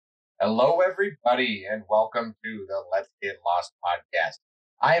Hello, everybody, and welcome to the Let's Get Lost podcast.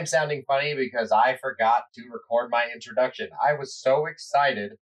 I am sounding funny because I forgot to record my introduction. I was so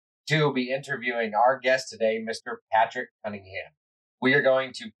excited to be interviewing our guest today, Mr. Patrick Cunningham. We are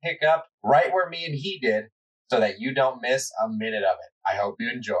going to pick up right where me and he did so that you don't miss a minute of it. I hope you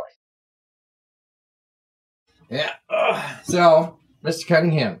enjoy. Yeah. So, Mr.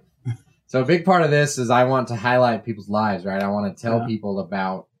 Cunningham. So a big part of this is I want to highlight people's lives, right? I want to tell people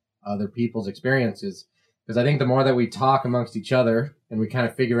about other people's experiences, because I think the more that we talk amongst each other and we kind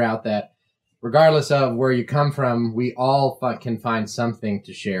of figure out that regardless of where you come from, we all can find something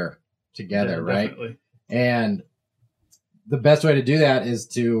to share together, right? Definitely. And the best way to do that is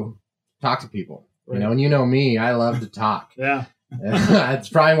to talk to people, right. And you know me, I love to talk. Yeah. That's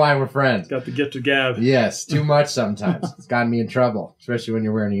probably why we're friends. Got the gift of gab. Yes, too much sometimes. It's gotten me in trouble, especially when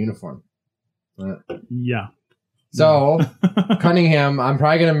you're wearing a uniform. Yeah. So, Cunningham, I'm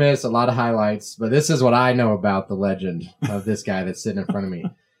probably going to miss a lot of highlights, but this is what I know about the legend of this guy that's sitting in front of me.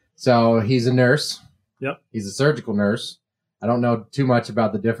 So, he's a nurse. Yep. He's a surgical nurse. I don't know too much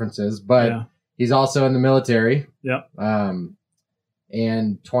about the differences, but he's also in the military. Yep. And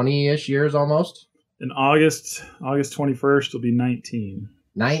 20-ish years almost. In August 21st, will be 19.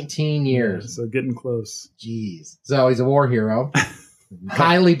 19 years. Yeah, so getting close. Jeez. So, he's a war hero.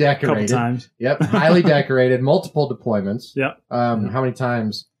 Highly decorated. Couple times. Yep. Highly decorated. Multiple deployments. Yep. How many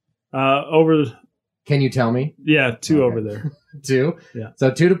times? Can you tell me? Yeah, two over there. Two? Yeah.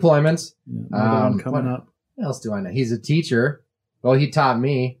 So 2 deployments. Yeah, one coming up. What else do I know? He's a teacher. Well, he taught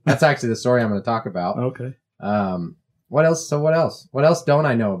me. That's actually the story I'm going to talk about. Okay. What else? So what else? What else don't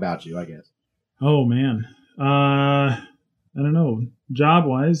I know about you, I guess? Oh, man. I don't know.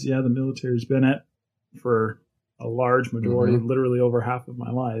 Job-wise, the military's been it for a large majority, literally over half of my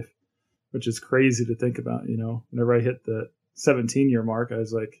life, which is crazy to think about. Whenever I hit the 17-year mark, I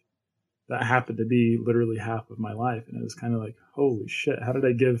was like, that happened to be literally half of my life. And it was kind of like, holy shit, how did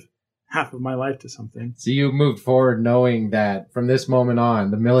I give half of my life to something? So you moved forward knowing that from this moment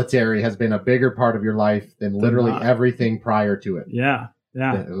on, the military has been a bigger part of your life than literally everything prior to it. Yeah.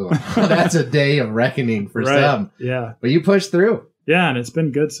 Yeah. That's a day of reckoning for some. Yeah. But you pushed through. Yeah. And it's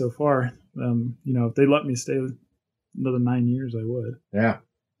been good so far. If they let me stay another 9 years, I would. Yeah.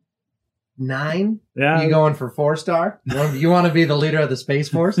 9? Yeah. You going for 4-star? You want to be the leader of the Space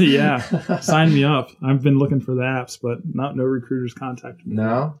Force? Yeah. Sign me up. I've been looking for the apps, but no recruiters contacted me.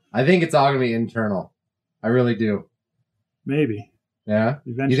 No? I think it's all going to be internal. I really do. Maybe. Yeah?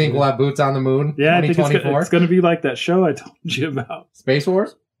 Eventually. You think we'll have boots on the moon? Yeah, I think it's going to be like that show I told you about. Space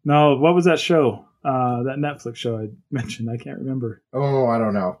Wars? No, what was that show? That Netflix show I mentioned. I can't remember. Oh, I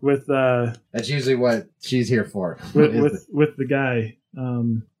don't know. With that's usually what she's here for. With the guy,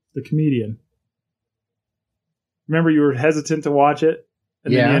 the comedian. Remember, you were hesitant to watch it,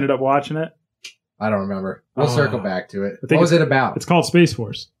 and then you ended up watching it. I don't remember. We'll circle back to it. What was it about? It's called Space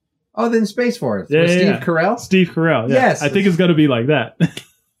Force. Oh, then Space Force. With Steve Carell? Steve Carell. Yeah. Yes. I think it's going to be like that.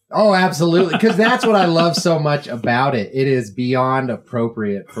 Oh, absolutely. Because that's what I love so much about it. It is beyond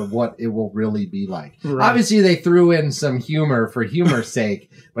appropriate for what it will really be like. Right. Obviously, they threw in some humor for humor's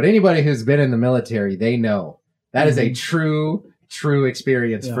sake, but anybody who's been in the military, they know that is a true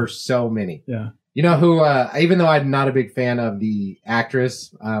experience for so many. Yeah. You know who, even though I'm not a big fan of the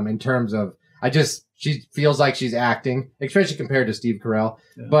actress, in terms of, she feels like she's acting, especially compared to Steve Carell,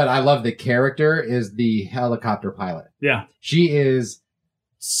 but I love the character is the helicopter pilot. Yeah. She is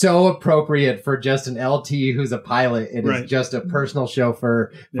so appropriate for just an LT who's a pilot. It is just a personal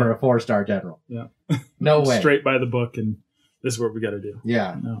chauffeur for a 4-star general. Yeah. No way. Straight by the book, and this is what we got to do.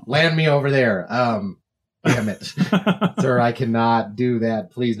 Yeah. No. Land me over there. Damn it. Sir, I cannot do that.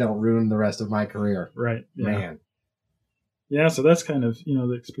 Please don't ruin the rest of my career. Right. Yeah. Man. Yeah, so that's kind of,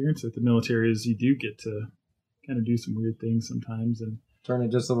 the experience with the military is you do get to kind of do some weird things sometimes and turn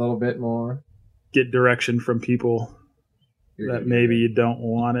it just a little bit more. Get direction from people that maybe you don't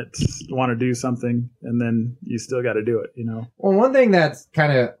want to do something, and then you still got to do it, Well, one thing that's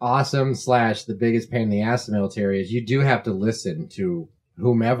kind of awesome / the biggest pain in the ass of the military is you do have to listen to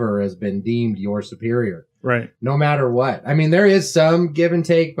whomever has been deemed your superior. Right. No matter what. I mean, there is some give and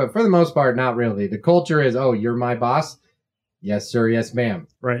take, but for the most part, not really. The culture is, oh, you're my boss? Yes, sir. Yes, ma'am.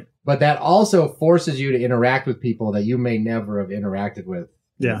 Right. But that also forces you to interact with people that you may never have interacted with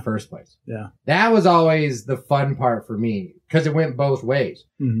in the first place. Yeah. That was always the fun part for me because it went both ways.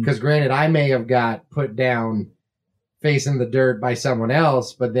 Because granted, I may have got put down facing the dirt by someone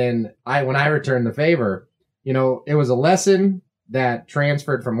else, but then when I returned the favor, it was a lesson that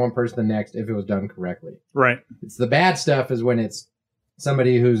transferred from one person to the next if it was done correctly. Right. It's the bad stuff is when it's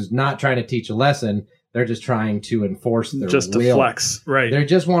somebody who's not trying to teach a lesson. They're just trying to enforce their just will. To flex, right? They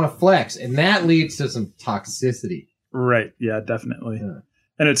just want to flex, and that leads to some toxicity. Right. Yeah, definitely. Yeah.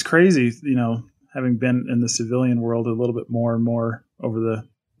 And it's crazy, having been in the civilian world a little bit more and more over the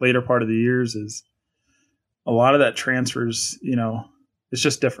later part of the years, is a lot of that transfers. It's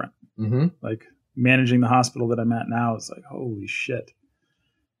just different. Mm-hmm. Like managing the hospital that I'm at now is like, holy shit.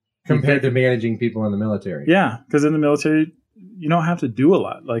 Compared to managing people in the military. Yeah, because in the military, you don't have to do a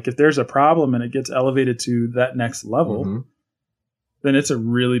lot. Like if there's a problem and it gets elevated to that next level, Mm-hmm. then it's a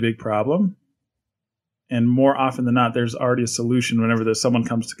really big problem. And more often than not, there's already a solution whenever someone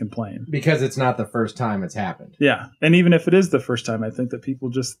comes to complain. Because it's not the first time it's happened. Yeah. And even if it is the first time, I think that people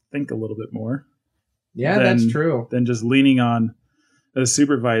just think a little bit more. Yeah, that's true. Than just leaning on a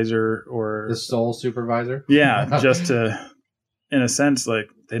supervisor or... The sole supervisor? Yeah, just to, in a sense, like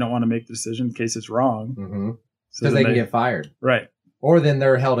they don't want to make the decision in case it's wrong. Mm-hmm. Because they can get fired. Right. Or then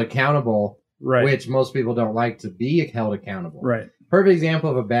they're held accountable, right? Which most people don't like to be held accountable. Right. Perfect example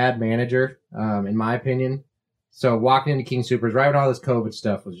of a bad manager, in my opinion. So walking into King Soopers, right when all this COVID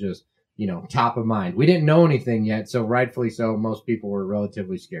stuff was just, top of mind. We didn't know anything yet, so rightfully so, most people were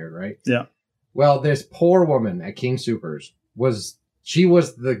relatively scared, right? Yeah. Well, this poor woman at King Soopers was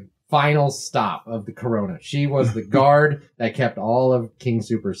the final stop of the corona. She was the guard that kept all of King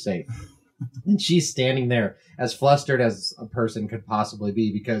Soopers safe. And she's standing there as flustered as a person could possibly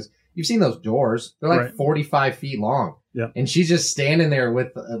be, because you've seen those doors. They're like right. 45 feet long. Yeah. And she's just standing there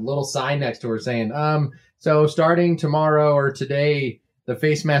with a little sign next to her saying, so starting tomorrow or today, the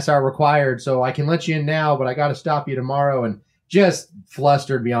face masks are required. So I can let you in now, but I got to stop you tomorrow. And just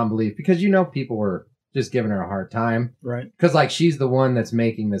flustered beyond belief, because, people were just giving her a hard time. Right. Because she's the one that's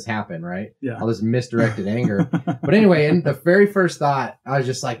making this happen, right? Yeah. All this misdirected anger. But anyway, and the very first thought, I was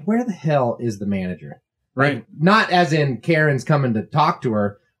just like, where the hell is the manager? Right. Like, not as in Karen's coming to talk to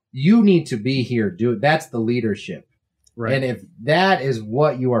her. You need to be here. That's the leadership. Right. And if that is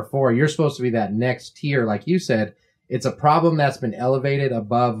what you are for, you're supposed to be that next tier. Like you said, it's a problem that's been elevated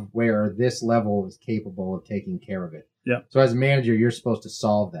above where this level is capable of taking care of it. Yeah. So as a manager, you're supposed to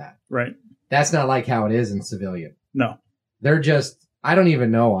solve that. Right. That's not like how it is in civilian. No. They're just, I don't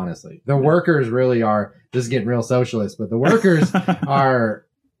even know, honestly. The workers really are, this is getting real socialist, but the workers are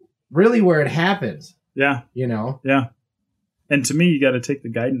really where it happens. Yeah. Yeah. And to me, you got to take the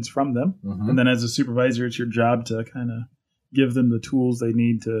guidance from them. Mm-hmm. And then as a supervisor, it's your job to kind of give them the tools they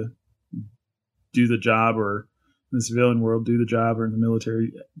need to do the job, or in the civilian world, do the job, or in the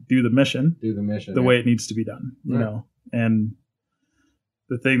military, do the mission. The way it needs to be done, you know. And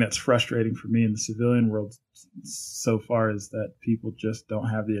the thing that's frustrating for me in the civilian world so far is that people just don't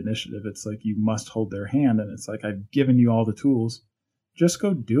have the initiative. It's like you must hold their hand, and it's like, I've given you all the tools. Just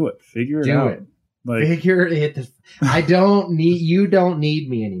go do it. Figure it out. Figure it. You don't need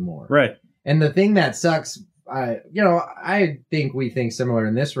me anymore. Right. And the thing that sucks, I think we think similar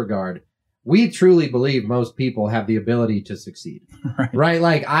in this regard. We truly believe most people have the ability to succeed. Right?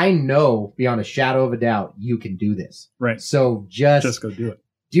 Like, I know beyond a shadow of a doubt you can do this. Right. So just go do it.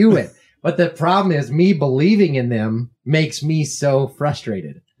 Do it. But the problem is, me believing in them makes me so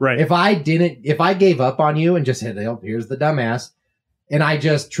frustrated. Right. If I gave up on you and just said, oh, here's the dumbass, and I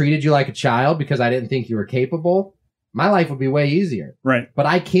just treated you like a child because I didn't think you were capable, my life would be way easier. Right. But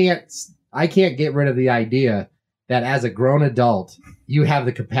I can't get rid of the idea that as a grown adult, you have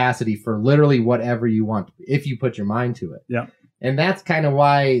the capacity for literally whatever you want if you put your mind to it. Yeah. And that's kind of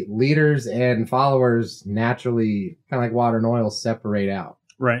why leaders and followers naturally, kind of like water and oil, separate out.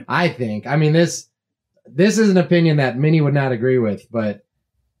 Right. I think. I mean, this is an opinion that many would not agree with, but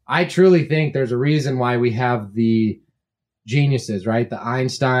I truly think there's a reason why we have the geniuses, right? The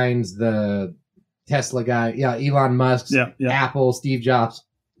Einsteins, the Tesla guy, Elon Musk, Apple, Steve Jobs,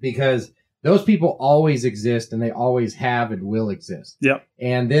 because those people always exist, and they always have and will exist. Yep.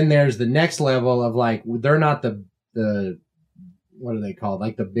 And then there's the next level of, like, they're not the what are they called?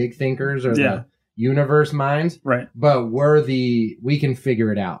 Like the big thinkers or the universe minds. Right. But we can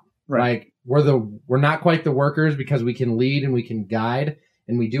figure it out. Right. Like, we're not quite the workers, because we can lead and we can guide,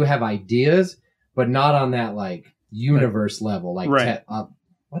 and we do have ideas, but not on that, like, universe level. Like,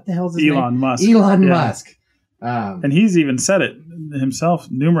 what the hell is his name? Elon Musk. Elon Musk. And he's even said it himself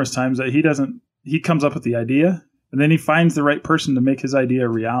numerous times that he comes up with the idea, and then he finds the right person to make his idea a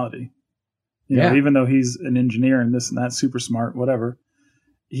reality. You know, even though he's an engineer and this and that, super smart, whatever,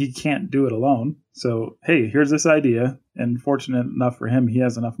 he can't do it alone. So, hey, here's this idea, and fortunate enough for him, he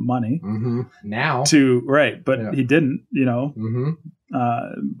has enough money now but he didn't,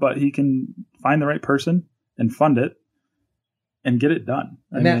 but he can find the right person and fund it and get it done.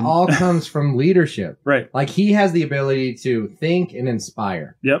 And that all comes from leadership. Right. Like, he has the ability to think and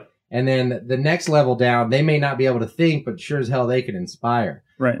inspire. Yep. And then the next level down, they may not be able to think, but sure as hell they can inspire.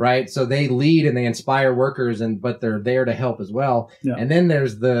 Right. So they lead and they inspire workers, but they're there to help as well. Yeah. And then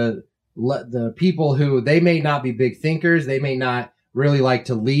there's the people who they may not be big thinkers. They may not really like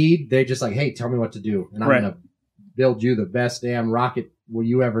to lead. They're just like, hey, tell me what to do. And I'm going to build you the best damn rocket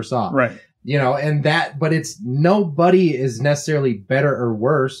you ever saw. Right. But it's nobody is necessarily better or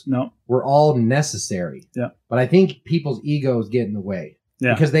worse. No. We're all necessary. Yeah. But I think people's egos get in the way.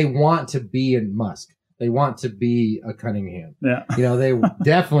 Yeah. Because they want to be in Musk. They want to be a Cunningham. Yeah. They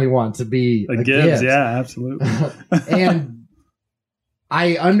definitely want to be a Gibbs. Yeah, absolutely. And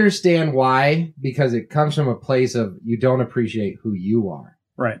I understand why, because it comes from a place of you don't appreciate who you are.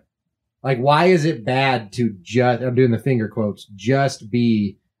 Right. Like, why is it bad to I'm doing the finger quotes, just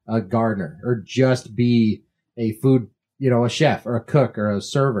be a gardener or just be a food, a chef or a cook or a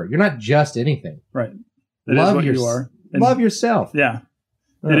server? You're not just anything. Right. Love you are. Love yourself. Yeah.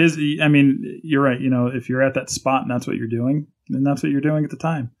 It is. I mean, you're right. If you're at that spot and that's what you're doing, then that's what you're doing at the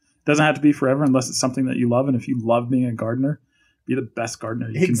time. It doesn't have to be forever unless it's something that you love. And if you love being a gardener, be the best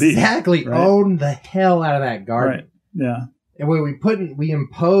gardener you can be. Exactly. Right? Own the hell out of that garden. Right. Yeah. And when we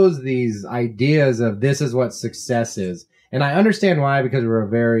impose these ideas of this is what success is. And I understand why, because we're a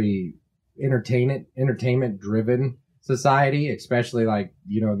very entertainment driven society, especially like,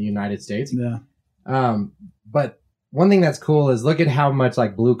 the United States. Yeah. But one thing that's cool is look at how much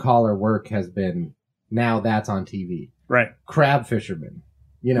like blue collar work has been. Now that's on TV. Right. Crab fishermen,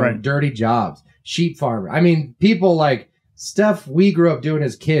 dirty jobs, sheep farmer. I mean, people like stuff we grew up doing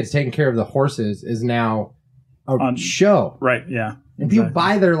as kids, taking care of the horses, is now a show. Right. Yeah. And people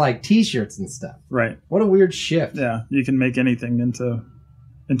buy their like t-shirts and stuff. Right. What a weird shift. Yeah. You can make anything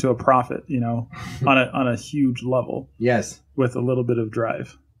into a profit, on a huge level. Yes. With a little bit of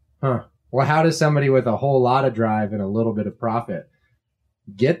drive. Huh. Well, how does somebody with a whole lot of drive and a little bit of profit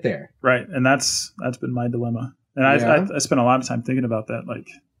get there? Right. And that's been my dilemma. And I spent a lot of time thinking about that. Like,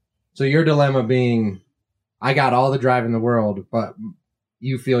 so your dilemma being, I got all the drive in the world, but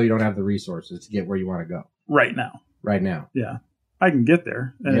you feel you don't have the resources to get where you want to go. Right now. Right now. Yeah. I can get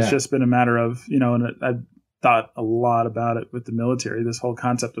there. And it's just been a matter of, and I've thought a lot about it with the military, this whole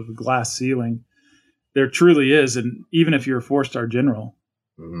concept of a glass ceiling. There truly is. And even if you're a 4-star general,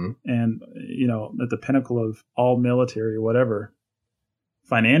 mm-hmm. and, at the pinnacle of all military or whatever,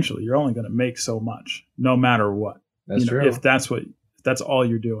 financially, you're only going to make so much, no matter what. That's true. If that's all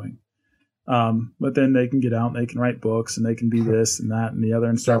you're doing. But then they can get out and they can write books and they can be this and that and the other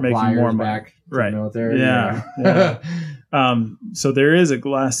and start making more money. Back to the military. Yeah. Yeah. So there is a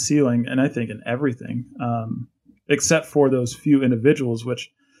glass ceiling, and I think in everything, except for those few individuals,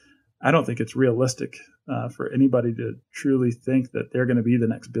 which I don't think it's realistic for anybody to truly think that they're going to be the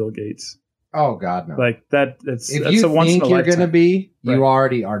next Bill Gates. Oh God, no! Like that. If you think you're going to be, you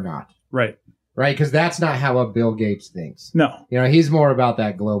already are not. Right. Right, because that's not how a Bill Gates thinks. No. He's more about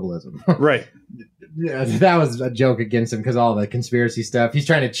that globalism. Right. That was a joke against him because all the conspiracy stuff. He's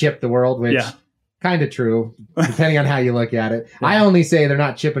trying to chip the world, which kind of true, depending on how you look at it. Yeah. I only say they're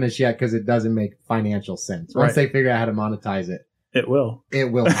not chipping us yet because it doesn't make financial sense. Once they figure out how to monetize it. It will. It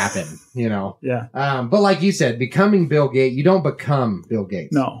will happen, Yeah. But like you said, becoming Bill Gates, you don't become Bill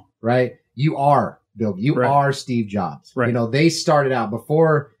Gates. No. Right? You are Bill. You are Steve Jobs. Right. They started out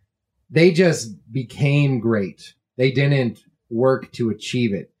before... They just became great. They didn't work to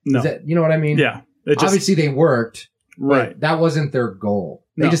achieve it. No. You know what I mean? Yeah. Obviously, they worked. Right. That wasn't their goal.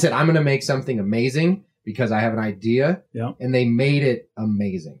 They just said, I'm going to make something amazing because I have an idea. Yeah. And they made it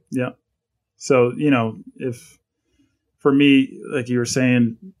amazing. Yeah. So, if for me, like you were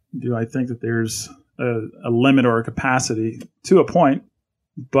saying, do I think that there's a limit or a capacity to a point,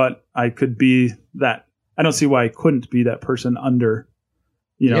 but I could be that. I don't see why I couldn't be that person under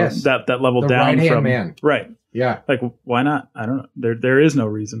that level the down right-hand man. Right. Yeah. Like, why not? I don't know. There is no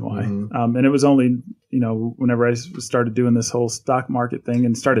reason why. Mm-hmm. And it was only, whenever I started doing this whole stock market thing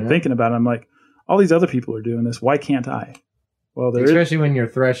and started thinking about it, I'm like, all these other people are doing this. Why can't I? Well, especially when your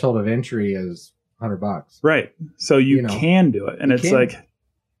threshold of entry is $100. Right. So you can do it. And it's like,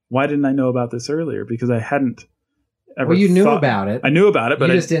 why didn't I know about this earlier? Because I hadn't ever Well, you knew about it. I knew about it, but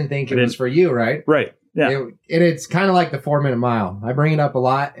you just didn't think it was for you, right? Right. Yeah. It's kind of like the 4-minute mile. I bring it up a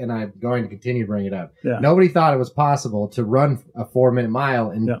lot, and I'm going to continue to bring it up. Yeah. Nobody thought it was possible to run a 4-minute mile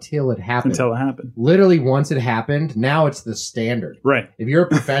until it happened. Until it happened. Literally, once it happened, now it's the standard. Right. If you're a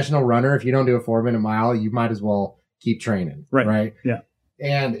professional runner, if you don't do a 4-minute mile, you might as well keep training. Right. Yeah.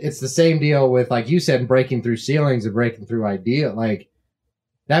 And it's the same deal with, like you said, breaking through ceilings and breaking through idea. Like,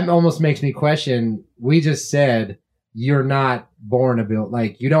 that almost makes me question, we just said... You're not born a Bill,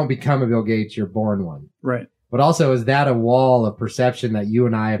 like you don't become a Bill Gates, you're born one. Right. But also, is that a wall of perception that you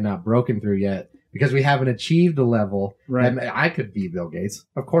and I have not broken through yet? Because we haven't achieved a level. Right. That I could be Bill Gates.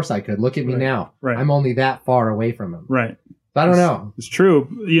 Of course I could. Look at me now. Right. I'm only that far away from him. Right. I don't know. It's true.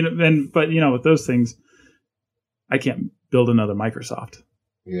 But with those things, I can't build another Microsoft.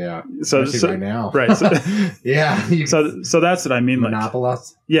 Yeah. So right now. Right. So, yeah. So that's what I mean.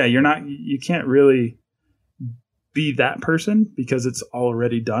 Monopolist. Yeah. You can't really be that person because it's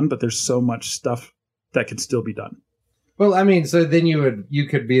already done, but there's so much stuff that can still be done. Well, I mean, so then you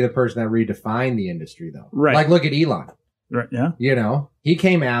could be the person that redefined the industry, though. Right. Like, look at Elon. Right. Yeah. He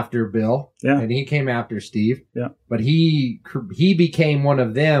came after Bill. Yeah. And he came after Steve. Yeah. But he became one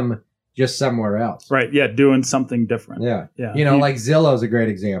of them just somewhere else. Right. Yeah. Doing something different. Yeah. Yeah. Like Zillow's a great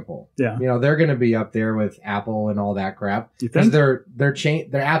example. Yeah. They're going to be up there with Apple and all that crap. You think? Because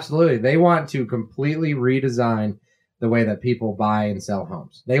they're absolutely, they want to completely redesign the way that people buy and sell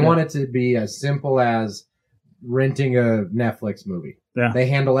homes. They want it to be as simple as renting a Netflix movie. Yeah. They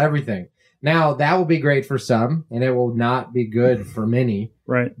handle everything. Now, that will be great for some, and it will not be good for many.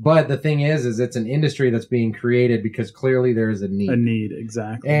 Right. But the thing is it's an industry that's being created because clearly there is a need. A need,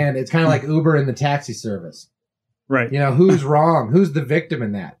 exactly. And it's kind of like Uber in the taxi service. Right. Who's wrong? Who's the victim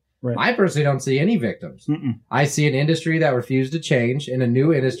in that? Right. I personally don't see any victims. I see an industry that refused to change and a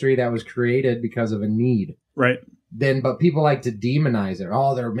new industry that was created because of a need. Right. But people like to demonize it.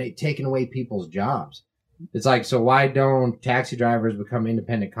 Oh, they're taking away people's jobs. It's like, so why don't taxi drivers become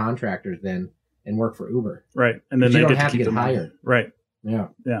independent contractors then and work for Uber? Right. And then they don't get have to to keep get them hired. Right. Yeah.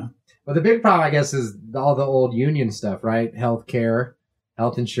 Yeah. But the big problem, I guess, is all the old union stuff, right? Healthcare,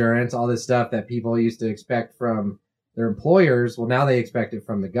 health insurance, all this stuff that people used to expect from their employers. Well, now they expect it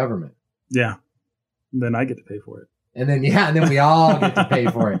from the government. Yeah. And then I get to pay for it. And then we all get to pay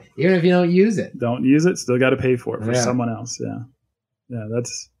for it, even if you don't use it. Don't use it, still got to pay for it for someone else. Yeah. Yeah.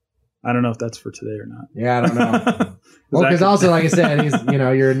 I don't know if that's for today or not. Yeah, I don't know. Well, because also, like I said,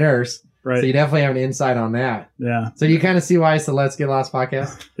 you're a nurse. Right. So you definitely have an insight on that. Yeah. So you kind of see why it's the Let's Get Lost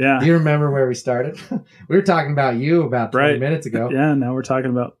podcast? Yeah. Do you remember where we started? We were talking about you about 20 minutes ago. Yeah, now we're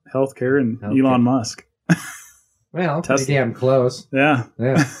talking about healthcare and Elon Musk. Well, pretty damn close. Yeah.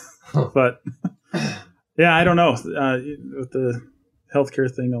 Yeah. But, yeah, I don't know. With the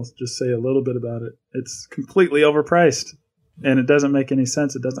healthcare thing, I'll just say a little bit about it. It's completely overpriced, and it doesn't make any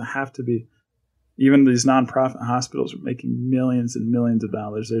sense. It doesn't have to be. Even these nonprofit hospitals are making millions and millions of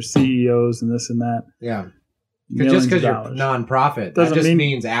dollars. They're CEOs and this and that. Yeah. Just because you're nonprofit, that just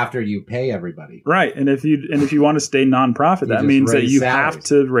means after you pay everybody. Right. And if you want to stay nonprofit, that means that you have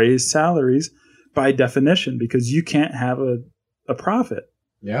to raise salaries by definition because you can't have a profit.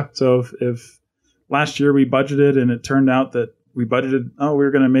 Yeah. So if last year we budgeted and it turned out that we budgeted, we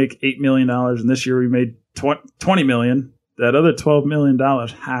were going to make $8 million and this year we made $20 million, that other $12 million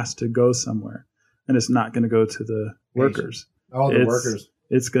has to go somewhere. And it's not going to go to the workers. The workers.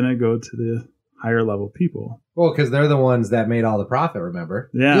 It's going to go to the higher level people. Well, because they're the ones that made all the profit, remember?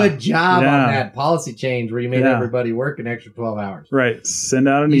 Yeah. Good job on that policy change where you made everybody work an extra 12 hours. Right. Send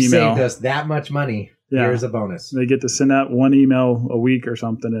out an email. You saved us that much money. Yeah. Here's a bonus. They get to send out one email a week or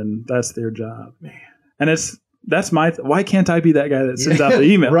something, and that's their job. Man. And that's why can't I be that guy that sends out the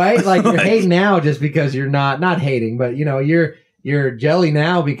email? Right? Like you're hating now just because you're not hating, but you're jelly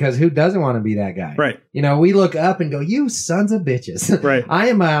now because who doesn't want to be that guy? Right. We look up and go, you sons of bitches. Right. I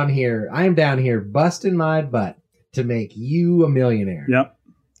am down here busting my butt to make you a millionaire. Yep.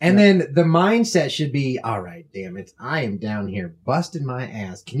 And then the mindset should be, all right, damn it. I am down here busting my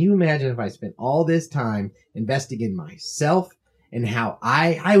ass. Can you imagine if I spent all this time investing in myself and how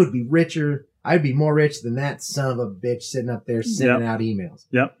I would be richer? I'd be more rich than that son of a bitch sitting up there sending out emails.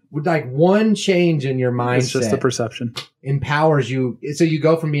 Yep. With like one change in your mindset. It's just a perception. Empowers you. So you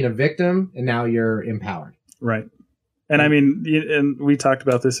go from being a victim and now you're empowered. Right. And I mean, and we talked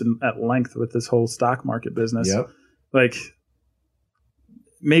about this at length with this whole stock market business. Yep. Like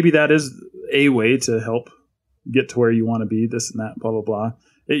maybe that is a way to help get to where you want to be, this and that, blah, blah, blah.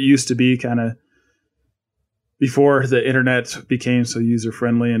 It used to be kind of before the internet became so user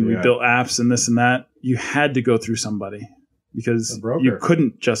friendly and we built apps and this and that, you had to go through somebody because you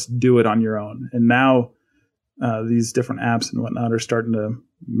couldn't just do it on your own. And now these different apps and whatnot are starting to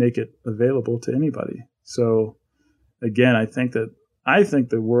make it available to anybody. So again, I think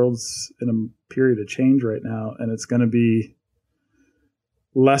the world's in a period of change right now, and it's going to be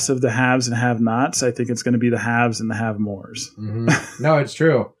less of the haves and have-nots. I think it's going to be the haves and the have-mores. Mm-hmm. No, it's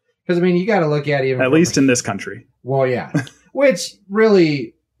true. Because, I mean, you got to look at it even at least in this country. Well, yeah. Which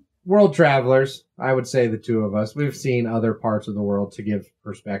really, world travelers, I would say the two of us, we've seen other parts of the world to give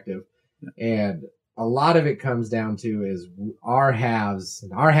perspective. And a lot of it comes down to is our haves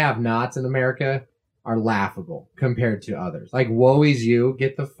and our have-nots in America are laughable compared to others. Like, woe is you,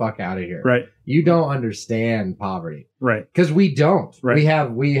 get the fuck out of here. Right. You don't understand poverty. Right. Because we don't. Right.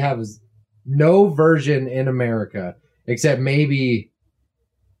 We have no version in America except maybe,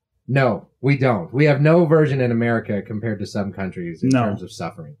 no, we don't. We have no version in America compared to some countries in terms of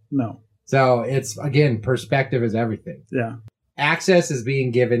suffering. No. So it's, again, perspective is everything. Yeah. Access is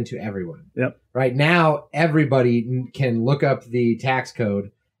being given to everyone. Yep. Right now, everybody can look up the tax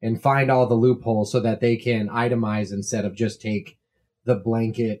code and find all the loopholes so that they can itemize instead of just take the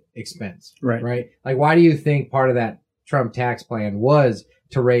blanket expense. Right. Right. Like, why do you think part of that Trump tax plan was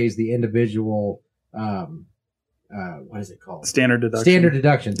to raise the individual, what is it called? Standard deduction. Standard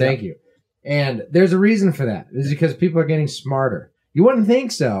deduction. Thank you. And there's a reason for that. It's because people are getting smarter. You wouldn't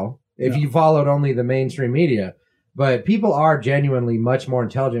think so if you followed only the mainstream media, but people are genuinely much more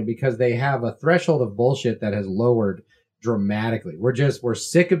intelligent because they have a threshold of bullshit that has lowered dramatically. We're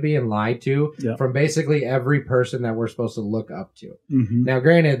sick of being lied to from basically every person that we're supposed to look up to. Mm-hmm. Now,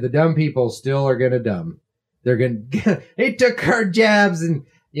 granted, the dumb people still are going to dumb. They're going to, they took our jabs and,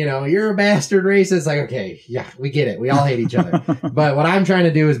 you know, you're a bastard racist. Like, okay, yeah, we get it. We all hate each other. But what I'm trying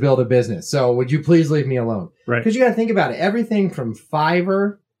to do is build a business. So would you please leave me alone? Right. Because you got to think about it. Everything from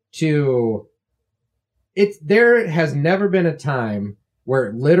Fiverr to there has never been a time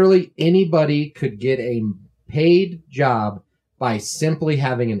where literally anybody could get a paid job by simply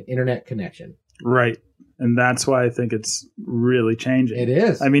having an internet connection. Right. And that's why I think it's really changing. It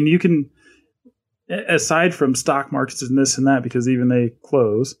is. I mean, you can, aside from stock markets and this and that, because even they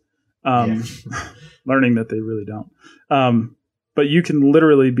close, learning that they really don't. But you can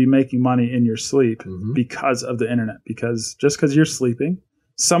literally be making money in your sleep because of the internet. Because just because you're sleeping,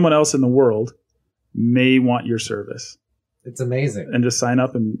 someone else in the world may want your service. It's amazing. And just sign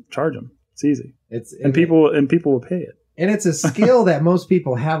up and charge them. It's easy. People will pay it. And it's a skill that most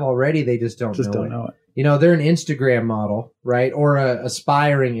people have already. They just don't know it. You know, they're an Instagram model, right? Or a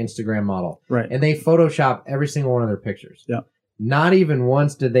aspiring Instagram model. Right. And they Photoshop every single one of their pictures. Yeah. Not even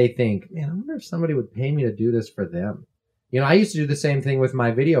once did they think, man, I wonder if somebody would pay me to do this for them. You know, I used to do the same thing with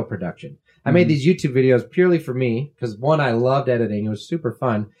my video production. I made these YouTube videos purely for me because, one, I loved editing. It was super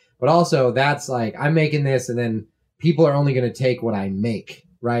fun. But also, that's like, I'm making this and then people are only going to take what I make.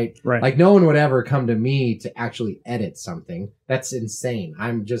 Right? Right. Like, no one would ever come to me to actually edit something. That's insane.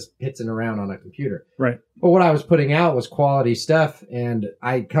 I'm just pitzing around on a computer. Right. But what I was putting out was quality stuff. And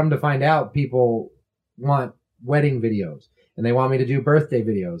I come to find out people want wedding videos and they want me to do birthday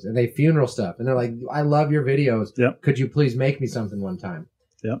videos and they funeral stuff. And they're like, I love your videos. Yep. Could you please make me something one time?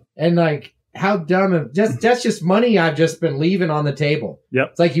 Yep. And like, how dumb. That's just money I've just been leaving on the table. Yep.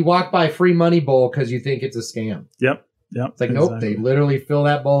 It's like you walk by Free Money Bowl because you think it's a scam. Yep. Yep. It's like, nope, they literally fill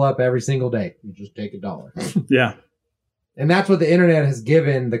that bowl up every single day. You just take $1. Yeah. And that's what the internet has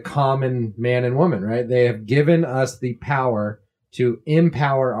given the common man and woman, right? They have given us the power to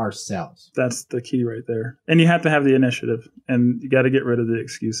empower ourselves. That's the key right there. And you have to have the initiative and you got to get rid of the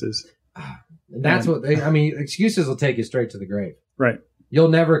excuses. And that's excuses will take you straight to the grave. Right. You'll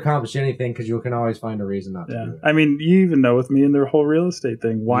never accomplish anything because you can always find a reason not to do it. I mean, you even know with me and their whole real estate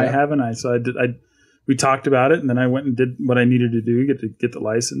thing, why haven't I? So we talked about it, and then I went and did what I needed to do, get the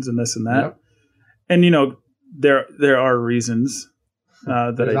license and this and that. Yep. And you know, there are reasons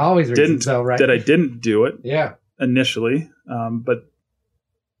that I didn't do it. Yeah. Initially, but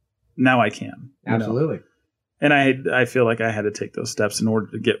now I can. Absolutely. And I feel like I had to take those steps in order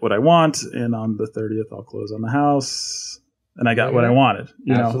to get what I want. And on the 30th, I'll close on the house, and I got what I wanted.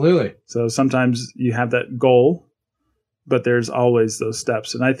 Absolutely. Know? So sometimes you have that goal, but there's always those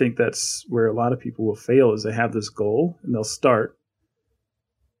steps. And I think that's where a lot of people will fail is they have this goal and they'll start.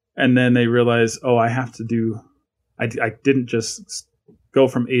 And then they realize, oh, I have to do, I didn't just go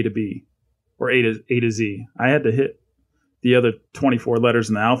from A to B or A to Z. I had to hit the other 24 letters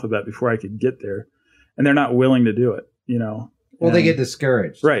in the alphabet before I could get there. And they're not willing to do it, you know. Well, they get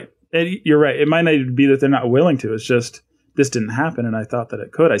discouraged. Right. And you're right. It might not even be that they're not willing to. It's just this didn't happen. And I thought that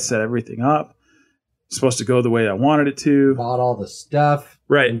it could. I set everything up. Supposed to go the way I wanted it to. Bought all the stuff.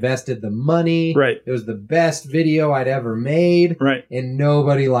 Right. Invested the money. Right. It was the best video I'd ever made. Right. And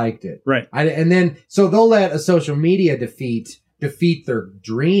nobody liked it. Right. So they'll let a social media defeat their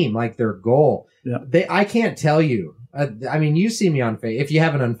dream, like their goal. Yeah. I can't tell you. I mean, you see me on Facebook. If you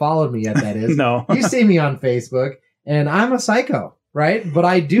haven't unfollowed me yet, that is. No. You see me on Facebook, and I'm a psycho, right? But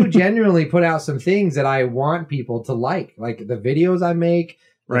I do genuinely put out some things that I want people to like the videos I make.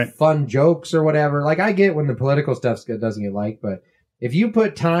 Right. Fun jokes or whatever. Like, I get when the political stuff doesn't get liked, but if you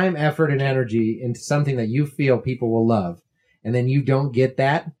put time, effort, and energy into something that you feel people will love, and then you don't get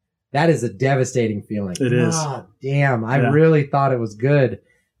that, that is a devastating feeling. It is. Oh, damn. I really thought it was good,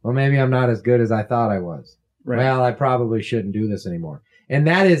 well, maybe I'm not as good as I thought I was. Right. Well, I probably shouldn't do this anymore. And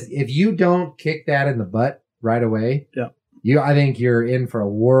that is, if you don't kick that in the butt right away, I think you're in for a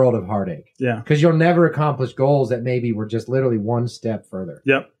world of heartache. Yeah. Because you'll never accomplish goals that maybe were just literally one step further.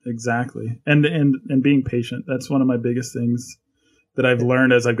 Yep, exactly. And being patient. That's one of my biggest things that I've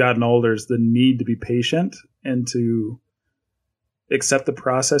learned as I've gotten older is the need to be patient and to accept the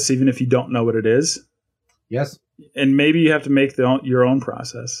process, even if you don't know what it is. Yes. And maybe you have to make your own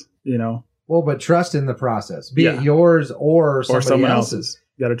process, you know. Well, but trust in the process, be it yours or someone else's.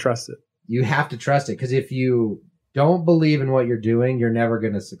 You got to trust it. You have to trust it, because if you don't believe in what you're doing, you're never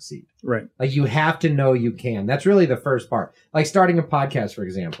going to succeed. Right. Like, you have to know you can. That's really the first part. Like starting a podcast, for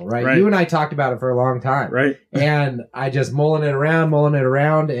example, right? You and I talked about it for a long time. Right. And I just mulling it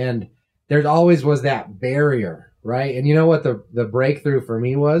around. And there always was that barrier, right? And you know what the breakthrough for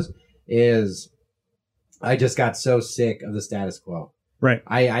me is I just got so sick of the status quo. Right.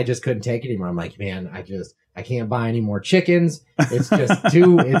 I just couldn't take it anymore. I'm like, man, I can't buy any more chickens. It's just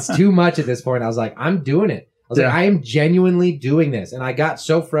it's too much at this point. I was like, I'm doing it. I was like, I am genuinely doing this. And I got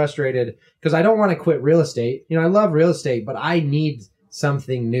so frustrated because I don't want to quit real estate. You know, I love real estate, but I need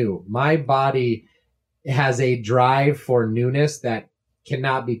something new. My body has a drive for newness that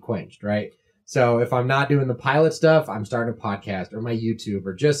cannot be quenched, right? So if I'm not doing the pilot stuff, I'm starting a podcast or my YouTube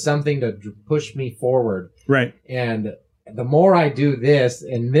or just something to push me forward. Right. And the more I do this,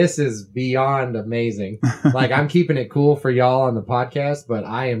 and this is beyond amazing, like I'm keeping it cool for y'all on the podcast, but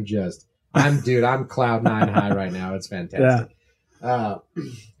I'm cloud nine high right now. It's fantastic. Yeah.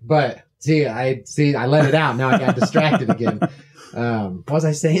 But I let it out. Now I got distracted again. What was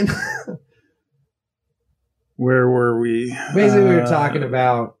I saying? Where were we? Basically, we were talking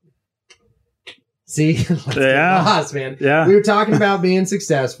about, lost, man. Yeah. We were talking about being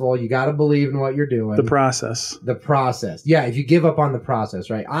successful. You got to believe in what you're doing. The process. Yeah. If you give up on the process,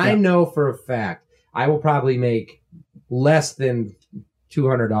 right? I know for a fact I will probably make less than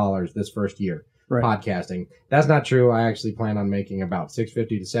 $200 this first year podcasting. That's not true. I actually plan on making about $650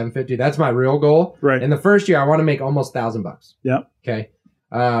 to $750. That's my real goal. Right. In the first year, I want to make almost $1,000. Yeah. Okay.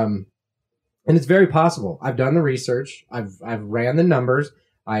 And it's very possible. I've done the research. I've ran the numbers.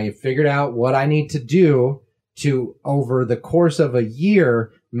 I figured out what I need to do to, over the course of a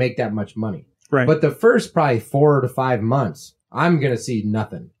year, make that much money. Right. But the first probably 4 to 5 months, I'm going to see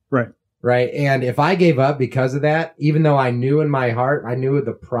nothing. Right. Right. And if I gave up because of that, even though I knew in my heart, I knew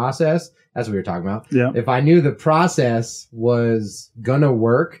the process, that's what we were talking about. Yeah. If I knew the process was going to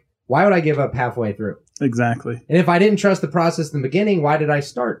work, why would I give up halfway through? Exactly. And if I didn't trust the process in the beginning, why did I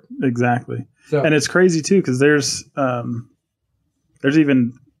start? Exactly. So, and it's crazy too, because there's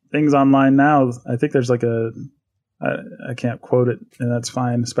even things online now. I think there's like I can't quote it, and that's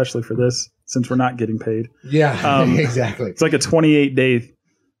fine, especially for this, since we're not getting paid. Yeah, exactly. It's like a 28-day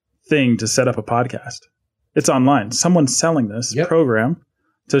thing to set up a podcast. It's online. Someone's selling this program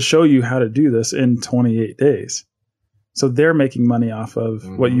to show you how to do this in 28 days. So they're making money off of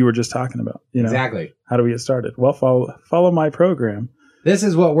what you were just talking about. You know, exactly. How do we get started? Well, follow my program. This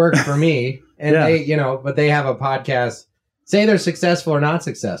is what works for me. And but they have a podcast. Say they're successful or not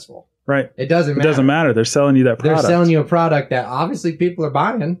successful. Right. It doesn't matter. It doesn't matter. They're selling you that product. They're selling you a product that obviously people are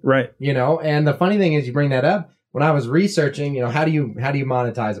buying. Right. You know, and the funny thing is you bring that up. When I was researching, you know, how do you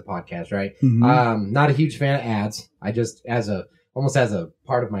monetize a podcast, right? Mm-hmm. Not a huge fan of ads. I just, almost as a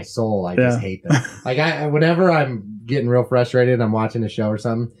part of my soul, I just hate them. Like whenever I'm getting real frustrated, I'm watching a show or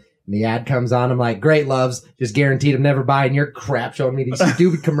something, and the ad comes on, I'm like, great, loves, just guaranteed I'm never buying your crap, showing me these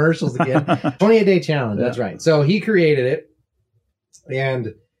stupid commercials again. 28-day challenge. That's right. So he created it.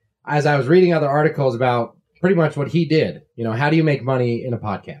 And as I was reading other articles about pretty much what he did, you know, how do you make money in a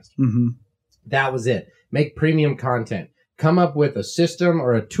podcast? Mm-hmm. That was it. Make premium content. Come up with a system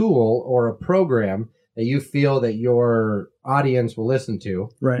or a tool or a program that you feel that your audience will listen to.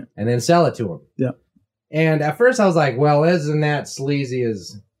 Right. And then sell it to them. Yeah. And at first I was like, well, isn't that sleazy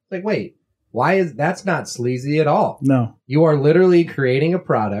as... Like, wait, that's not sleazy at all. No. You are literally creating a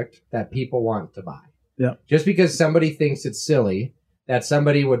product that people want to buy. Yeah. Just because somebody thinks it's silly that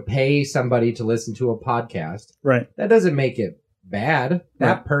somebody would pay somebody to listen to a podcast. Right. That doesn't make it bad.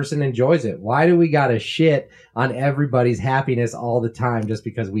 That person enjoys it. Why do we got to shit on everybody's happiness all the time just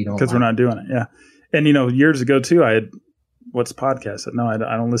because we don't? Because we're not doing it. Yeah. And, you know, years ago, too, I had, what's podcast? No, I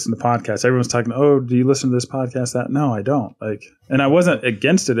don't listen to podcasts. Everyone's talking, oh, do you listen to this podcast? That? No, I don't. And I wasn't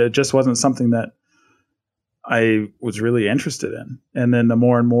against it. It just wasn't something that I was really interested in. And then the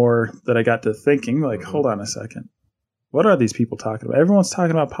more and more that I got to thinking, like, hold on a second. What are these people talking about? Everyone's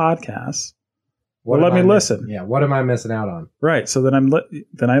talking about podcasts. Well, let me listen. Yeah. What am I missing out on? Right. So then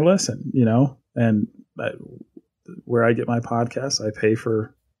I listen, you know, and where I get my podcasts, I pay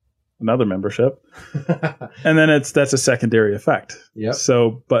for another membership. And then that's a secondary effect. Yep.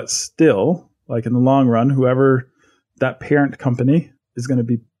 So, but still, like in the long run, whoever that parent company is going to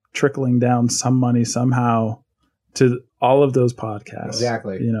be trickling down some money somehow to all of those podcasts.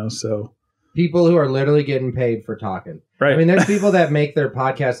 Exactly. So people who are literally getting paid for talking. Right. I mean, there's people that make their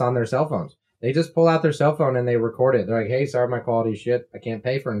podcasts on their cell phones. They just pull out their cell phone and they record it. They're like, hey, sorry, my quality is shit. I can't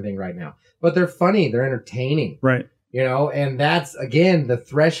pay for anything right now. But they're funny. They're entertaining. Right. And that's, again, the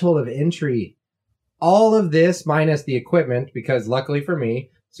threshold of entry. All of this minus the equipment, because luckily for me,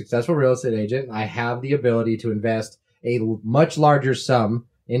 successful real estate agent, I have the ability to invest a much larger sum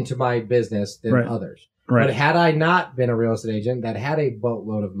into my business than others. Right. But had I not been a real estate agent that had a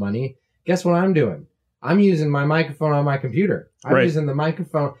boatload of money, guess what I'm doing? I'm using my microphone on my computer. I'm using the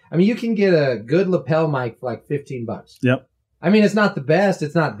microphone. I mean, you can get a good lapel mic for like $15. Yep. I mean, it's not the best.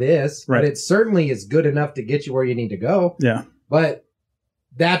 It's not this, but it certainly is good enough to get you where you need to go. Yeah. But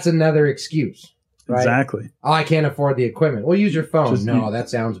that's another excuse. Right? Exactly. Oh, I can't afford the equipment. Well, use your phone. That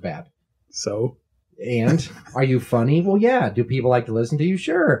sounds bad. So? And are you funny? Well, yeah. Do people like to listen to you?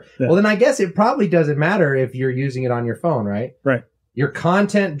 Sure. Yeah. Well, then I guess it probably doesn't matter if you're using it on your phone, right? Right. Your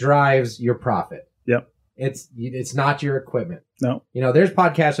content drives your profit. Yep. It's not your equipment. No. There's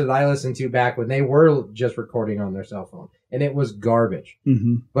podcasts that I listened to back when they were just recording on their cell phone, and it was garbage.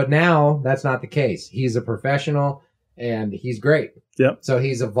 Mm-hmm. But now that's not the case. He's a professional, and he's great. Yep. So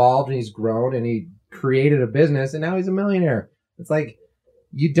he's evolved, and he's grown, and he created a business, and now he's a millionaire. It's like,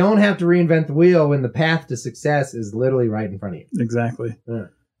 you don't have to reinvent the wheel when the path to success is literally right in front of you. Exactly. Yeah.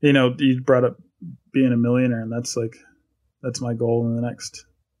 You brought up being a millionaire, and that's my goal in the next.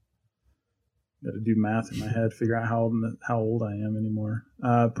 Got to do math in my head, figure out how old I am anymore.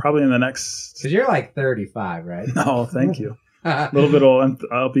 Probably in the next. Because you're like 35, right? No, thank you. A little bit old.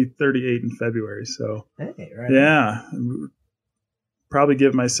 I'll be 38 in February. So. Hey, right. Yeah, probably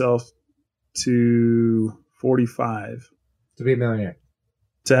give myself to 45 to be a millionaire.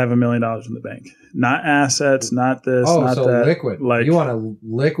 To have $1 million in the bank, not assets, not this, not so that. Liquid. Like you want a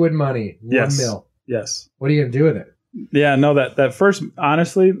liquid money, $1 million. Yes. What are you gonna do with it? Yeah, no. That first,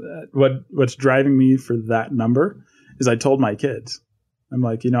 honestly, what's driving me for that number is I told my kids, I'm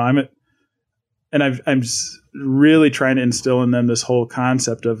like, I'm really trying to instill in them this whole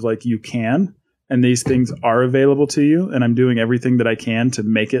concept of like you can, and these things are available to you, and I'm doing everything that I can to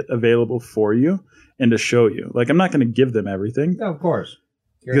make it available for you and to show you. Like I'm not going to give them everything. No, of course.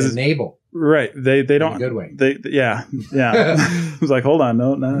 You're an enable. Right. They don't. In a good way. Yeah. I was like, hold on.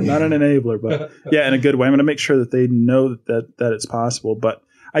 No, not an enabler, but yeah, in a good way. I'm going to make sure that they know that it's possible, but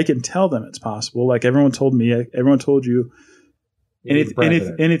I can tell them it's possible. Like everyone told me, everyone told you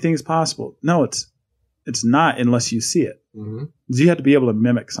anything's possible. No, it's not unless you see it. Mm-hmm. You have to be able to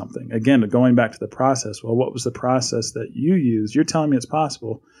mimic something. Again, going back to the process. Well, what was the process that you used? You're telling me it's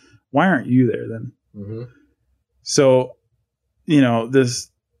possible. Why aren't you there then? Mm-hmm. So, this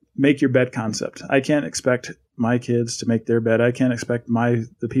make your bed concept. I can't expect my kids to make their bed. I can't expect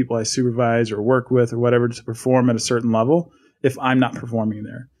the people I supervise or work with or whatever to perform at a certain level if I'm not performing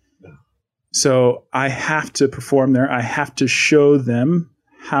there. No. So I have to perform there. I have to show them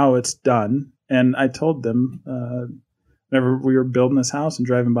how it's done. And I told them, whenever we were building this house and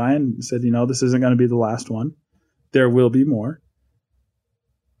driving by and said, this isn't going to be the last one. There will be more.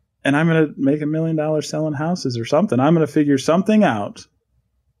 And I'm going to make $1 million selling houses or something. I'm going to figure something out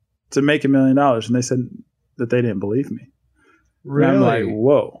to make $1 million. And they said that they didn't believe me. Really? And I'm like,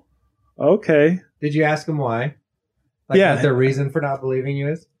 whoa. Okay. Did you ask them why? Like what their reason for not believing you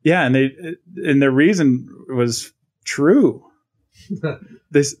is? Yeah. And their reason was true.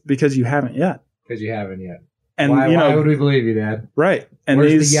 Because you haven't yet. Because you haven't yet. And why would we believe you, Dad? Right. And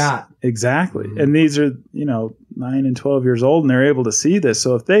where's the yacht? Exactly. Mm-hmm. And these are, 9 and 12 years old, and they're able to see this.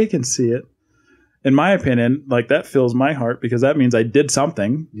 So if they can see it, in my opinion, like that fills my heart because that means I did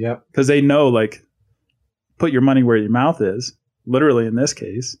something. Yep. Because they know, like, put your money where your mouth is, literally in this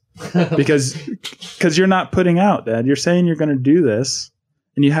case, because you're not putting out, Dad. You're saying you're going to do this,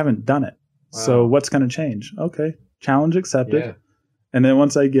 and you haven't done it. Wow. So what's going to change? Okay, challenge accepted. Yeah. And then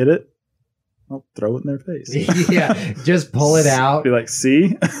once I get it, I'll throw it in their face. Yeah, just pull it out. Be like,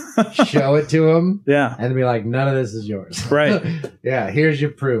 see? Show it to them. Yeah. And be like, none of this is yours. Right. Yeah, here's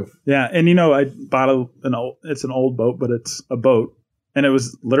your proof. Yeah, and I bought it's an old boat, but it's a boat, and it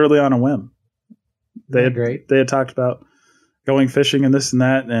was literally on a whim. They had talked about going fishing and this and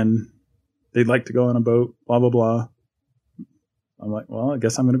that, and they'd like to go on a boat, blah, blah, blah. I'm like, well, I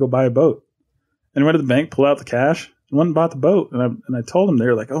guess I'm going to go buy a boat. And I went to the bank, pull out the cash, and went and bought the boat. And I told them, they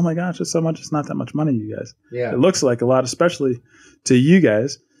were like, oh my gosh, it's so much. It's not that much money, you guys. Yeah. It looks like a lot, especially to you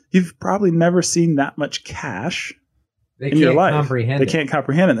guys. You've probably never seen that much cash in your life. Comprehend they can't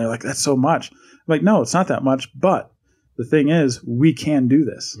comprehend it. And they're like, that's so much. I'm like, no, it's not that much. But the thing is, we can do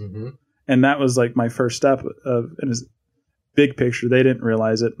this. Mm-hmm. And that was like my first step in his big picture. They didn't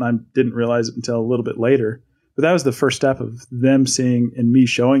realize it, and I didn't realize it until a little bit later. But that was the first step of them seeing and me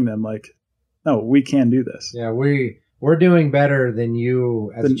showing them, like, no, we can do this. Yeah, we're doing better than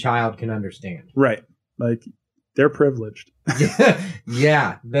you as a child can understand. Right. Like, they're privileged.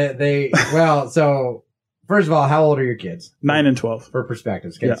 Yeah. Well, so first of all, how old are your kids? 9 and 12. For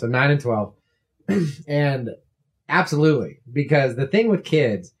perspectives. Okay, yeah. So 9 and 12. And absolutely, because the thing with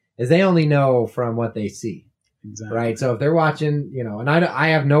kids is they only know from what they see. Exactly. Right. So if they're watching, and I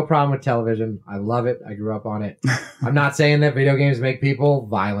have no problem with television. I love it. I grew up on it. I'm not saying that video games make people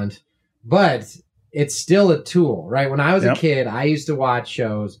violent, but it's still a tool, right? When I was a kid, I used to watch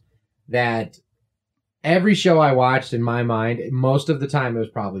shows that every show I watched in my mind, most of the time it was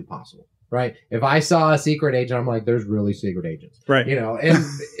probably possible, right? If I saw a secret agent, I'm like, there's really secret agents. Right. And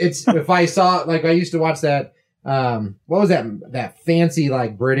it's, if I saw, like, I used to watch that, what was that fancy,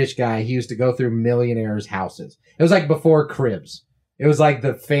 like, British guy? He used to go through millionaires' houses. It was like before Cribs. It was like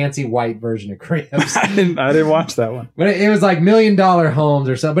the fancy white version of Cribs. I didn't watch that one. But it was like $1 million homes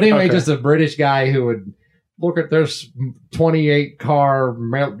or something. But anyway, just a British guy who would look at this 28 car,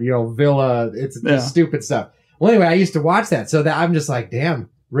 villa. It's just stupid stuff. Well, anyway, I used to watch that. So that I'm just like,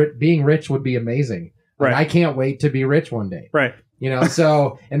 damn, being rich would be amazing. Like, I can't wait to be rich one day. Right.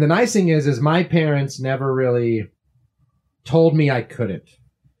 So, and the nice thing is my parents never really told me I couldn't,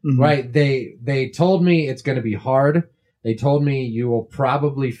 right? They told me it's going to be hard. They told me you will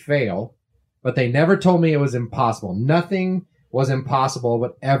probably fail, but they never told me it was impossible. Nothing was impossible,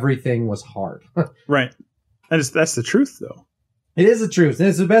 but everything was hard. Right. That's the truth, though. It is the truth. And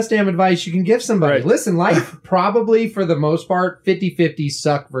it's the best damn advice you can give somebody. Right. Listen, life probably for the most part, 50-50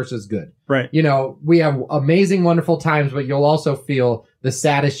 suck versus good. Right. We have amazing, wonderful times, but you'll also feel the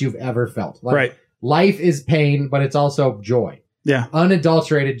saddest you've ever felt. Like, right. Life is pain, but it's also joy. Yeah.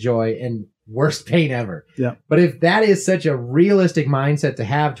 Unadulterated joy and worst pain ever. Yeah. But if that is such a realistic mindset to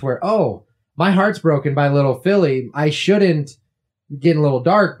have to where, oh, my heart's broken by little Philly, I shouldn't get a little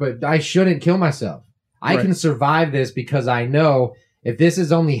dark, but I shouldn't kill myself. I can survive this because I know if this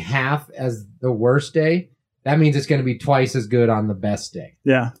is only half as the worst day, that means it's going to be twice as good on the best day.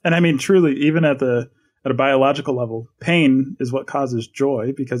 Yeah. And I mean, truly, even at a biological level, pain is what causes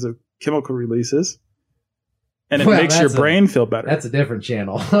joy because of chemical releases. And it makes your brain feel better. That's a different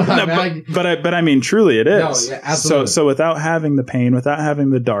channel. No, but I mean, truly it is. No, yeah, absolutely. So without having the pain, without having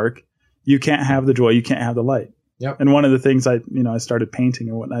the dark, you can't have the joy. You can't have the light. Yep. And one of the things I started painting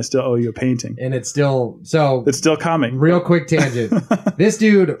and whatnot. I still owe you a painting. And it's still coming. Real quick tangent. This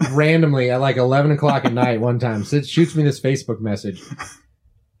dude randomly at like 11 o'clock at night one time shoots me this Facebook message.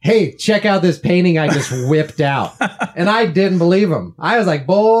 Hey, check out this painting I just whipped out. And I didn't believe him. I was like,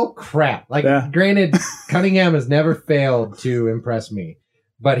 bull crap. Like, Granted, Cunningham has never failed to impress me.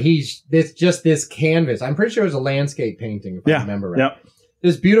 But it's just this canvas. I'm pretty sure it was a landscape painting, if I remember right. Yep.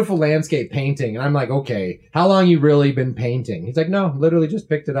 This beautiful landscape painting. And I'm like, okay, how long you really been painting? He's like, no, literally just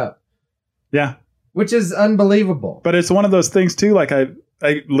picked it up. Yeah. Which is unbelievable. But it's one of those things, too. Like, I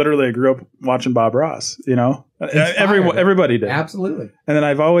literally grew up watching Bob Ross, Everybody did. Absolutely. And then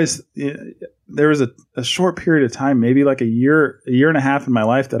I've always, there was a short period of time, maybe like a year and a half in my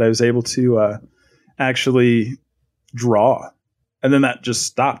life that I was able to actually draw. And then that just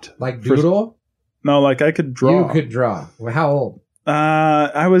stopped. Like doodle? No, like I could draw. You could draw. Well, how old?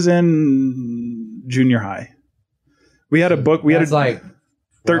 I was in junior high. We had a book. We had like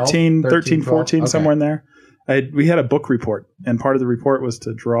 13, 14, 12? Somewhere in there. We had a book report, and part of the report was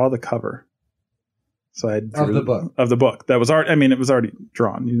to draw the cover. So I drew of the book that was already. I mean, it was already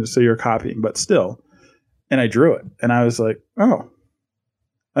drawn, so you're copying, but still. And I drew it, and I was like, oh.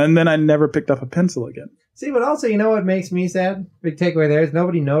 And then I never picked up a pencil again. See, but also, what makes me sad? Big takeaway there is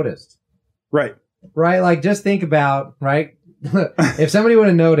nobody noticed. Right. Right. Like, just think about if somebody would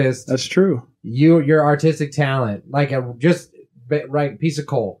have noticed. That's true. Your artistic talent, like piece of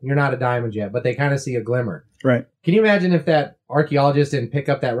coal. You're not a diamond yet, but they kind of see a glimmer. Right. Can you imagine if that archaeologist didn't pick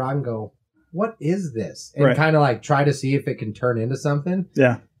up that rock and go, what is this? And kind of like try to see if it can turn into something.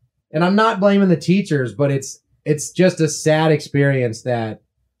 Yeah. And I'm not blaming the teachers, but it's just a sad experience that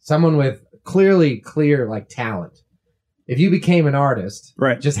someone with clear like talent, if you became an artist,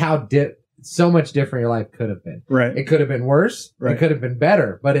 just how so much different your life could have been. Right. It could have been worse. Right. It could have been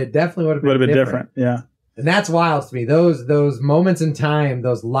better, but it definitely would have been different. Yeah. And that's wild to me. Those moments in time,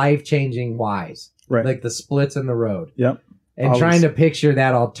 those life-changing whys. Right. Like the splits in the road. Yep. And trying to picture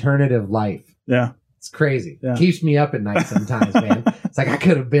that alternative life. Yeah. It's crazy. Yeah. Keeps me up at night sometimes, man. It's like I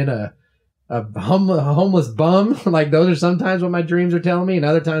could have been a homeless bum. Like those are sometimes what my dreams are telling me, and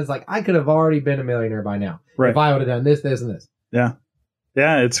other times like I could have already been a millionaire by now if I would have done this, this, and this. Yeah,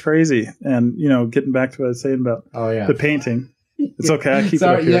 yeah, it's crazy. And getting back to what I was saying about the painting. It's okay. I keep it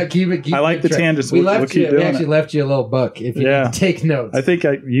up here. Yeah, keep it. I like the tangents. We actually left you a little book if you need to take notes. I think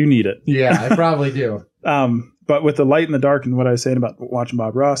you need it. Yeah, I probably do. But with the light and the dark and what I was saying about watching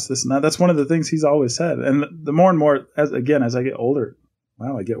Bob Ross, this and that, that's one of the things he's always said. And the more and more, as I get older,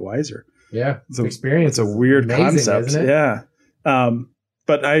 wow, I get wiser. Yeah, experience. It's a weird amazing, concept. Isn't it? Yeah.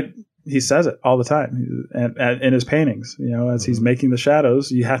 But he says it all the time and in his paintings. As he's making the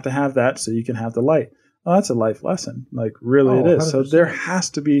shadows, you have to have that so you can have the light. Oh, that's a life lesson. Like really it is. 100%. So there has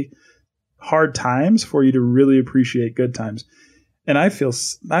to be hard times for you to really appreciate good times. And I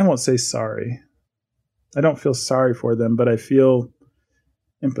won't say sorry. I don't feel sorry for them, but I feel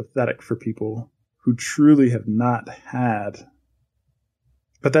empathetic for people who truly have not had.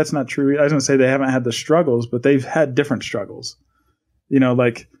 But that's not true. I was going to say they haven't had the struggles, but they've had different struggles.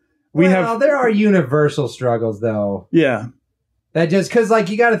 Like there are universal struggles though. Yeah. That just because,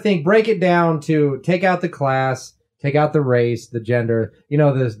 you got to break it down to take out the class, take out the race, the gender,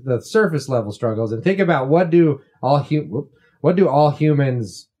 the surface level struggles, and think about what do all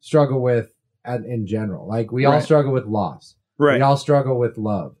humans struggle with in general. Like we all struggle with loss, right? We all struggle with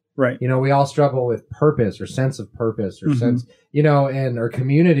love, right? We all struggle with purpose or sense of purpose or sense, or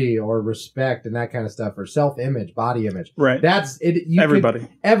community or respect and that kind of stuff, or self-image, body image, right? That's it.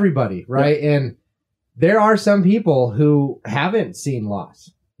 Everybody, right? Yeah. And there are some people who haven't seen loss,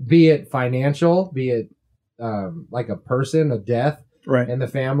 be it financial, be it like a person, a death in the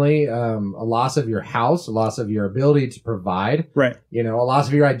family, a loss of your house, a loss of your ability to provide, a loss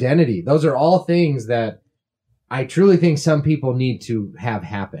of your identity. Those are all things that I truly think some people need to have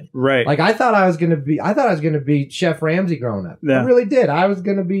happen. Right. Like I thought I was going to be Chef Ramsay growing up. Yeah. I really did. I was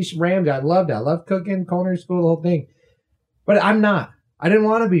going to be Ramsay. I loved cooking, culinary school, the whole thing. But I'm not. I didn't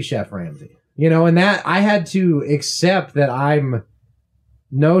want to be Chef Ramsay. And that I had to accept that I'm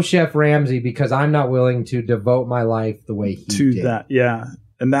no Chef Ramsay because I'm not willing to devote my life the way he did. That. Yeah.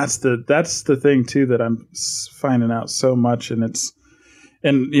 And that's the thing too, that I'm finding out so much. And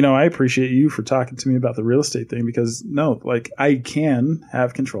I appreciate you for talking to me about the real estate thing because I can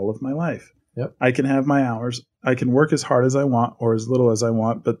have control of my life. Yep. I can have my hours. I can work as hard as I want or as little as I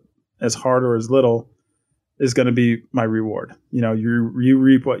want, but as hard or as little is going to be my reward. You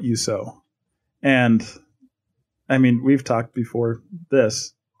reap what you sow. And I mean, we've talked before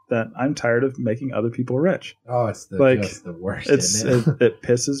this that I'm tired of making other people rich. Oh, it's just the worst. It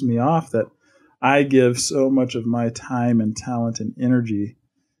pisses me off that I give so much of my time and talent and energy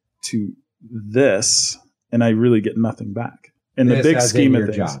to this, and I really get nothing back in the big scheme of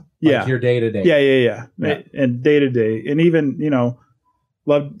things. Job. Yeah, your day to day. Yeah. And day to day, and even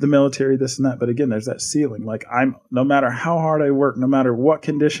love the military, this and that. But again, there's that ceiling. Like no matter how hard I work, no matter what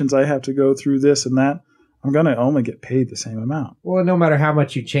conditions I have to go through this and that, I'm going to only get paid the same amount. Well, no matter how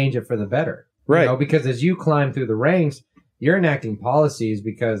much you change it for the better. Right. Because as you climb through the ranks, you're enacting policies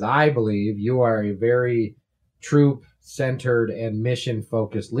because I believe you are a very troop-centered and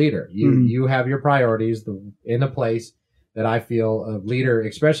mission-focused leader. You have your priorities in a place that I feel a leader,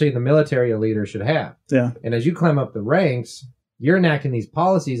 especially in the military, a leader should have. Yeah. And as you climb up the ranks, you're enacting these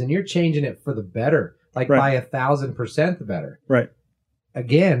policies and you're changing it for the better, by 1,000% the better. Right.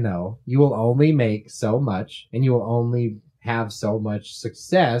 Again, though, you will only make so much and you will only have so much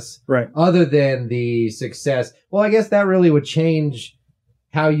success. Right. Other than the success. Well, I guess that really would change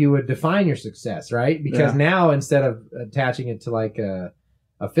how you would define your success, right? Because now instead of attaching it to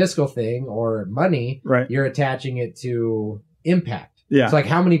a fiscal thing or money, you're attaching it to impact. Yeah. It's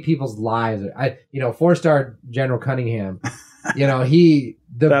how many people's lives are, 4-star General Cunningham.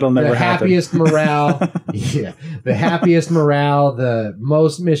 That'll never happiest happen. Morale. The happiest morale, the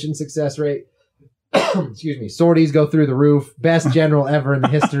most mission success rate. Excuse me. Sorties go through the roof. Best general ever in the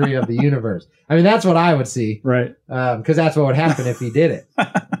history of the universe. I mean, that's what I would see. Right. Because that's what would happen if he did it.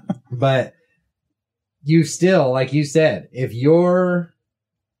 But you still, like you said, if your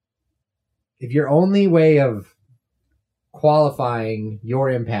only way of qualifying your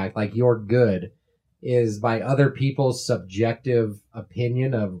impact, your good, is by other people's subjective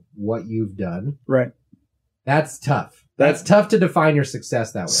opinion of what you've done. Right. That's tough. That's tough to define your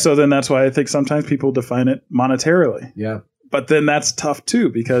success that way. So then that's why I think sometimes people define it monetarily. Yeah. But then that's tough too,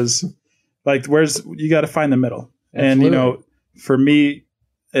 because you got to find the middle. Absolutely. And, for me,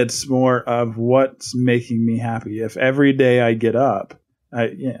 it's more of what's making me happy. If every day I get up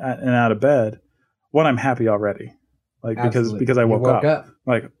and out of bed, I'm happy already. Because I woke up.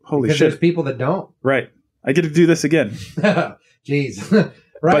 Holy shit. There's people that don't. Right. I get to do this again. Jeez.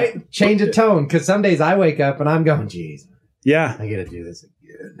 right? Change a tone. Because some days I wake up and I'm going, geez, yeah, I got to do this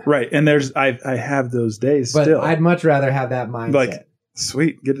again. Right. And I have those days but still. I'd much rather have that mindset. Like,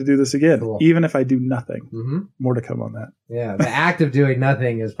 sweet, get to do this again. Cool. Even if I do nothing. Mm-hmm. More to come on that. Yeah. The act of doing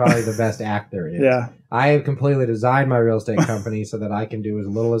nothing is probably the best act there is. Yeah. I have completely designed my real estate company so that I can do as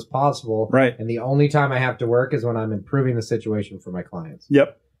little as possible. Right. And the only time I have to work is when I'm improving the situation for my clients.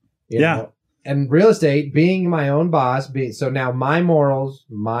 Yep. You know? And real estate, being my own boss, so now my morals,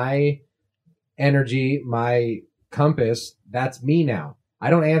 my energy, my compass, that's me now. I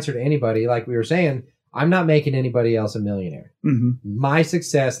don't answer to anybody. Like we were saying, I'm not making anybody else a millionaire. Mm-hmm. My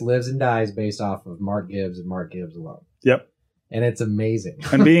success lives and dies based off of Mark Gibbs and Mark Gibbs alone. Yep. And it's amazing.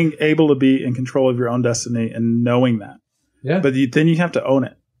 And being able to be in control of your own destiny and knowing that. Yeah. But then you have to own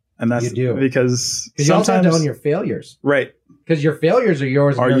it. And that's you do. Because you also have to own your failures. Right. Because your failures are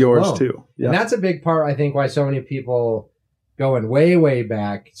yours. Are yours alone. too. Yeah. And that's a big part, I think, why so many people going way, way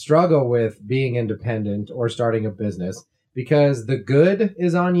back struggle with being independent or starting a business. Because the good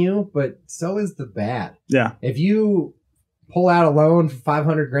is on you, but so is the bad. Yeah. If you pull out a loan for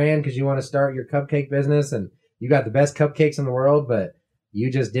 $500,000 because you want to start your cupcake business and you got the best cupcakes in the world, but you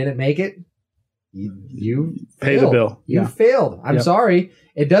just didn't make it, you pay failed. the bill. You failed. I'm sorry.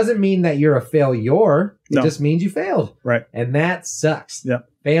 It doesn't mean that you're a failure. It just means you failed. Right. And that sucks. Yeah.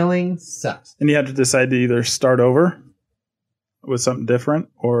 Failing sucks. And you have to decide to either start over with something different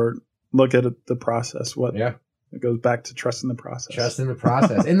or look at the process. It goes back to trusting the process. Trusting the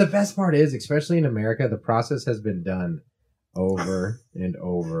process. And the best part is, especially in America, the process has been done over and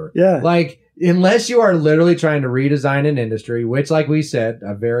over. Yeah. Like, unless you are literally trying to redesign an industry, which, like we said,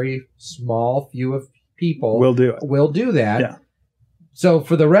 a very small few of people will do that. Yeah. So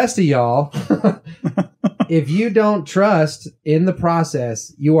for the rest of y'all, if you don't trust in the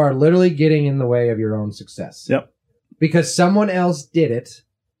process, you are literally getting in the way of your own success. Yep. Because someone else did it,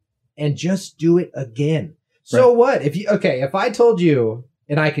 and just do it again. So what? If I told you,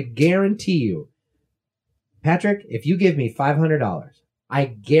 and I could guarantee you, Patrick, if you give me $500, I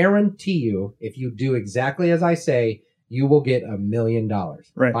guarantee you, if you do exactly as I say, you will get $1 million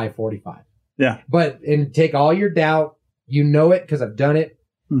by 45. Yeah. And take all your doubt. You know it because I've done it.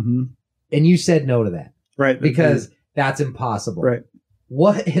 Mm-hmm. And you said no to that. Right. Because that's impossible. Right.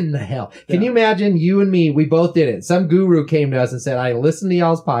 What in the hell? Can you imagine you and me, we both did it. Some guru came to us and said, I listened to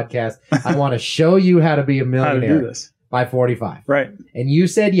y'all's podcast. I want to show you how to be a millionaire how to do this by 45. Right. And you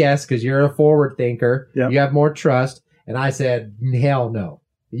said yes, because you're a forward thinker. Yep. You have more trust. And I said, hell no.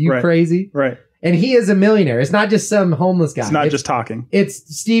 Are you crazy? Right. And he is a millionaire. It's not just some homeless guy. It's not just talking.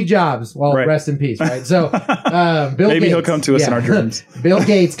 It's Steve Jobs. Well, rest in peace, right? So Bill Maybe Gates, he'll come to us in our dreams. Bill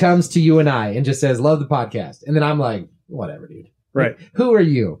Gates comes to you and I and just says, love the podcast. And then I'm like, whatever, dude. Right. Who are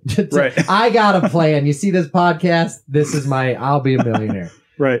you? Right. I got a plan. You see this podcast? This is I'll be a millionaire.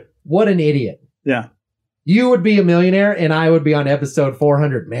 Right. What an idiot. Yeah. You would be a millionaire and I would be on episode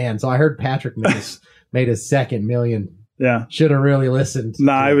 400. Man, so I heard Patrick made his second million. Yeah. Should have really listened.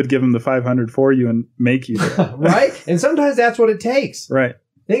 Nah, I would give him the 500 for you and make you do it. Right? And sometimes that's what it takes. Right.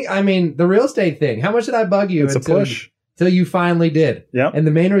 The real estate thing. How much did I bug you? It's a push. Until you finally did. Yeah. And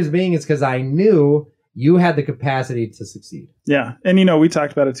the main reason being is because I knew you had the capacity to succeed. Yeah. And, we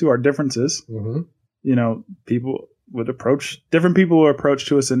talked about it too, our differences. Mm-hmm. Different people will approach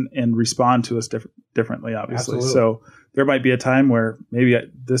to us and respond to us differently, obviously. Absolutely. So there might be a time where maybe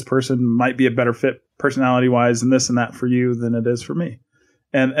this person might be a better fit personality wise and this and that for you than it is for me.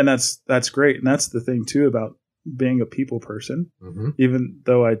 And that's great. And that's the thing too about being a people person. Mm-hmm. Even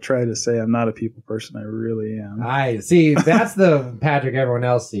though I try to say I'm not a people person, I really am. I see. That's the Patrick everyone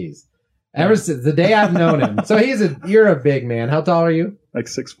else sees. Ever since the day I've known him. So you're a big man. How tall are you? Like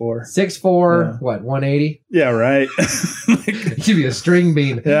 6'4". 6'4", what, 180? Yeah, right. He'd be a string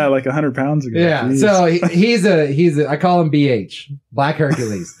bean. Yeah, like 100 pounds ago. Yeah. Jeez. So he's a I call him BH, Black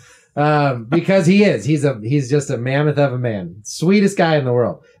Hercules. Because he's just a mammoth of a man. Sweetest guy in the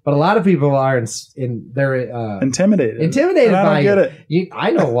world. But a lot of people are they're intimidated. Intimidated by you. I don't get it.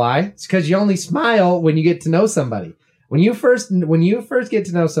 I know why. It's because you only smile when you get to know somebody. When you first get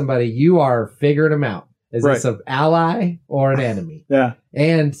to know somebody, you are figuring them out. Is this an ally or an enemy? Yeah.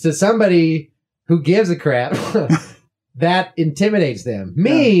 And to somebody who gives a crap, that intimidates them.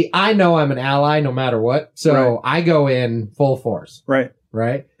 Me, I know I'm an ally no matter what. So I go in full force. Right.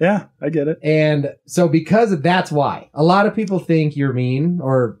 Right? Yeah, I get it. And so that's why. A lot of people think you're mean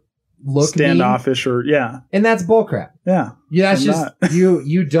or look standoffish mean, or and that's bullcrap. Yeah. Yeah, that's just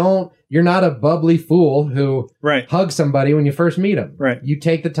you're not a bubbly fool who hugs somebody when you first meet them. Right. You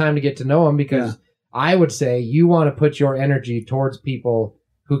take the time to get to know them because I would say you want to put your energy towards people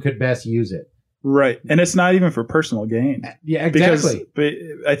who could best use it. Right. And it's not even for personal gain. Yeah, exactly. But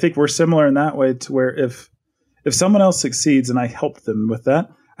I think we're similar in that way to where if someone else succeeds and I help them with that,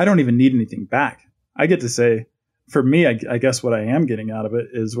 I don't even need anything back. I get to say, for me, I guess what I am getting out of it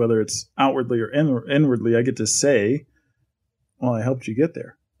is whether it's outwardly or inwardly, I get to say, well, I helped you get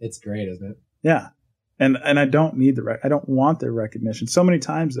there. It's great, isn't it? Yeah. And I don't need I don't want their recognition. So many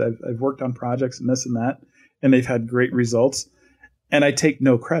times I've worked on projects and this and that, and they've had great results, and I take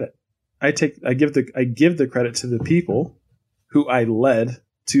no credit. I give the credit to the people who I led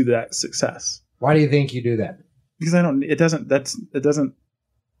to that success. Why do you think you do that? Because it doesn't.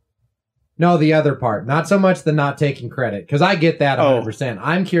 No, the other part, not so much the not taking credit, because I get that 100%.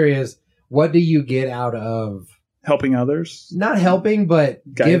 I'm curious, what do you get out of helping others? Not helping, but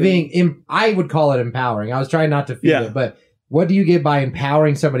giving. I would call it empowering. I was trying not to feel it, but what do you get by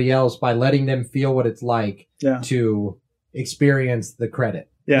empowering somebody else by letting them feel what it's like to experience the credit?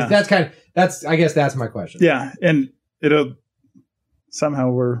 Yeah, I guess that's my question. Yeah, and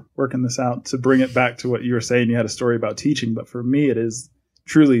somehow we're working this out to bring it back to what you were saying. You had a story about teaching, but for me, it is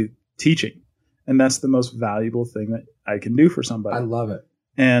truly teaching, and that's the most valuable thing that I can do for somebody. I love it,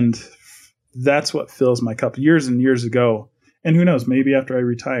 and that's what fills my cup. Years and years ago, and who knows, maybe after I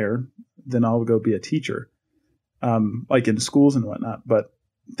retire, then I'll go be a teacher, like in schools and whatnot. But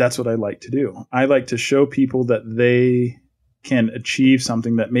that's what I like to do. I like to show people that they can achieve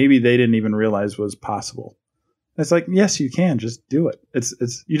something that maybe they didn't even realize was possible. It's like, yes, you can. Just do it. It's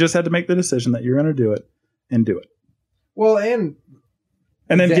you just had to make the decision that you're going to do it and do it. Well, and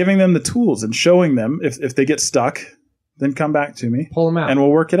then giving them the tools and showing them if they get stuck, then come back to me. Pull them out. And we'll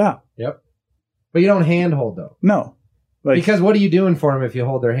work it out. Yep. But you don't handhold, though. No. Because what are you doing for them if you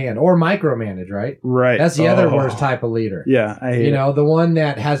hold their hand? Or micromanage, right? Right. That's the other worst type of leader. Yeah, I hate it. The one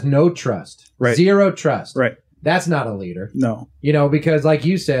that has no trust. Right. Zero trust. Right. That's not a leader. No. Because like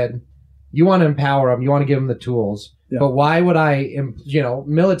you said, you want to empower them. You want to give them the tools. Yeah. But why would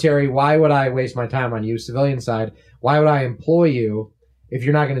military, why would I waste my time on you? Civilian side, why would I employ you if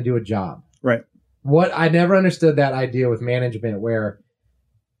you're not going to do a job? Right. I never understood that idea with management where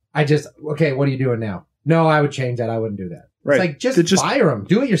what are you doing now? No, I would change that. I wouldn't do that. Right. It's like, just fire them.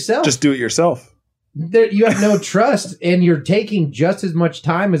 Do it yourself. Just do it yourself. You have no trust, and you're taking just as much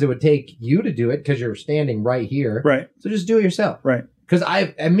time as it would take you to do it because you're standing right here. Right. So just do it yourself. Right. Because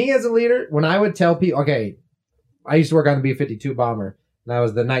me as a leader, when I would tell people, okay, I used to work on the B-52 bomber, and I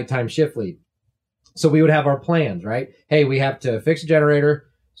was the nighttime shift lead. So we would have our plans, right? Hey, we have to fix a generator,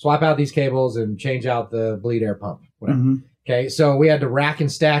 swap out these cables, and change out the bleed air pump, whatever. Mm-hmm. Okay, so we had to rack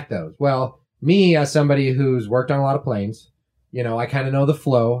and stack those. Well, me as somebody who's worked on a lot of planes, I kind of know the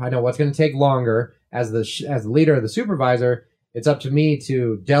flow. I know what's going to take longer. As the leader or the supervisor, it's up to me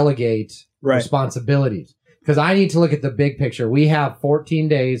to delegate responsibilities because I need to look at the big picture. We have 14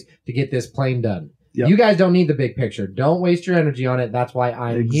 days to get this plane done. Yep. You guys don't need the big picture. Don't waste your energy on it. That's why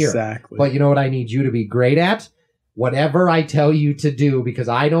I'm here. Exactly. But you know what I need you to be great at? Whatever I tell you to do, because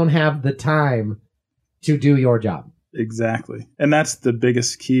I don't have the time to do your job. Exactly. And that's the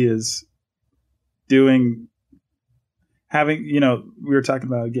biggest key is having, we were talking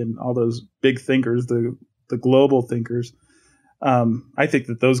about, again, all those big thinkers, the global thinkers. I think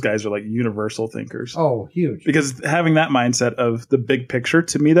that those guys are like universal thinkers. Oh, huge. Because having that mindset of the big picture,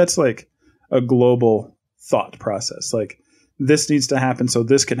 to me, that's like a global thought process. Like this needs to happen so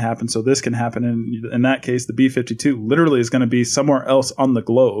this can happen, so this can happen. And in that case, the B-52 literally is going to be somewhere else on the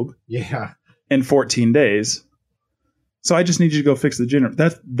globe in 14 days. So I just need you to go fix the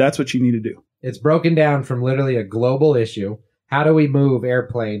generator. That's what you need to do. It's broken down from literally a global issue. How do we move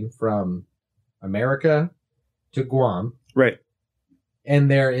airplane from America to Guam? Right.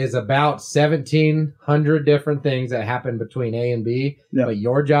 And there is about 1,700 different things that happen between A and B. Yep. But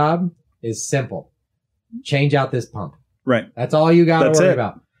your job is simple. Change out this pump. Right. That's all you got to worry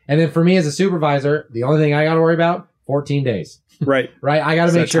about. And then for me as a supervisor, the only thing I got to worry about, 14 days. Right. Right. I got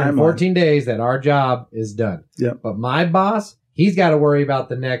to make sure in 14 days that our job is done. Yep. But my boss, he's got to worry about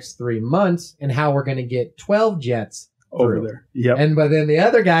the next 3 months and how we're going to get 12 jets over there. Yep. But then the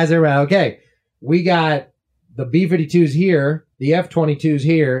other guys are okay, we got the B-52s here, the F-22s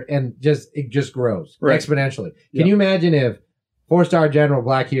here, and it just grows exponentially. Can you imagine if 4-star General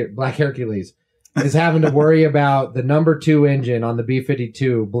Black Hercules is having to worry about the number 2 engine on the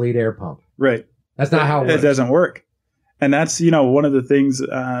B-52 bleed air pump? Right. That's not how it works. It doesn't work. And that's, one of the things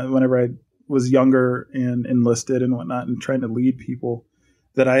whenever I was younger and enlisted and whatnot and trying to lead people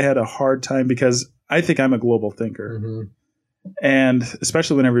that I had a hard time because I think I'm a global thinker. Mm-hmm. And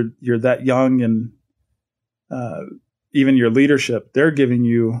especially whenever you're that young and even your leadership, they're giving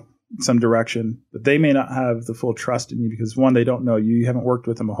you some direction, but they may not have the full trust in you because, one, they don't know you. You haven't worked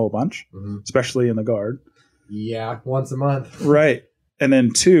with them a whole bunch, especially in the Guard. Yeah, once a month. Right. And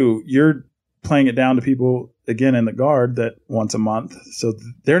then, two, you're playing it down to people, again, in the Guard that once a month. So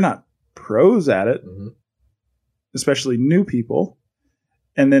they're not pros at it, especially new people.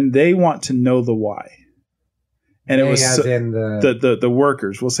 And then they want to know the why. And it was the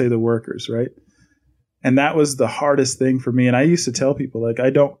workers. We'll say the workers, right? And that was the hardest thing for me. And I used to tell people, like, I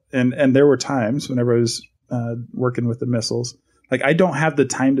don't, and there were times whenever I was working with the missiles, like, I don't have the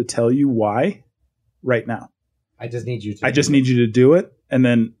time to tell you why right now. I just need you to do it. And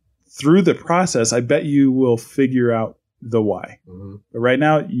then through the process, I bet you will figure out the why. But right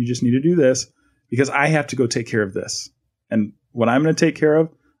now, you just need to do this because I have to go take care of this. And what I'm going to take care of,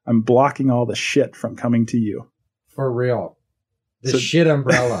 I'm blocking all the shit from coming to you. For real. The shit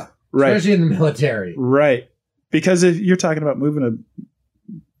umbrella. Right. Especially in the military. Right. Because if you're talking about moving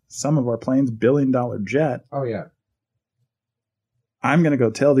some of our planes $1 billion jet. Oh, yeah. I'm going to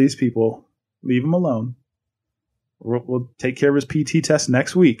go tell these people, leave him alone. We'll take care of his PT test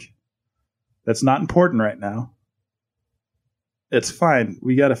next week. That's not important right now. It's fine.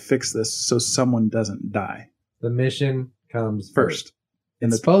 We got to fix this so someone doesn't die. The mission comes first.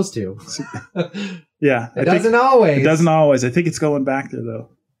 It's supposed to. Yeah. It doesn't always. It doesn't always. I think it's going back there, though.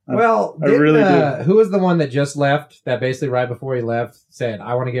 Well, I really do. Who was the one that just left that basically right before he left said,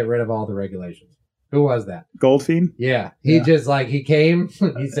 I want to get rid of all the regulations? Who was that? Goldfein? Yeah. He came,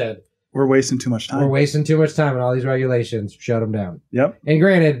 he said, we're wasting too much time. We're wasting too much time on all these regulations. Shut them down. Yep. And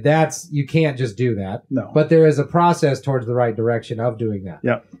granted, you can't just do that. No. But there is a process towards the right direction of doing that.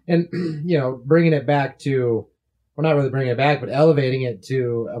 Yep. And, bringing it back to, well, not really bringing it back, but elevating it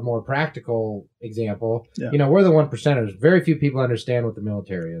to a more practical example. Yeah. We're the 1%ers. Very few people understand what the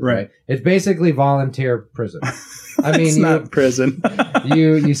military is. Right. It's basically volunteer prison. I mean, it's not prison.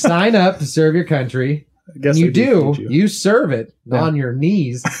 you sign up to serve your country. I guess you do. You serve it on your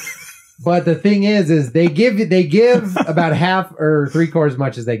knees. But the thing is they give about half or three-quarters as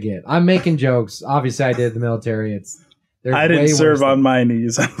much as they get. I'm making jokes. Obviously, I did the military. I didn't serve on my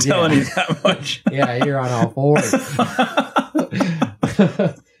knees. I'm telling you that much. Yeah, you're on all fours.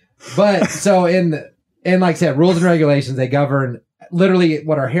 But so and like I said, rules and regulations, they govern literally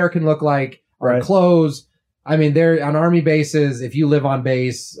what our hair can look like, our clothes. I mean, they're on Army bases. If you live on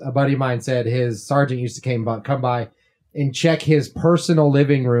base, a buddy of mine said his sergeant used to come by and check his personal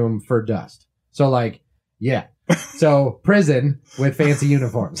living room for dust. So like, yeah. So prison with fancy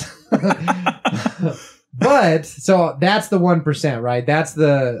uniforms. But so that's the 1%, right? That's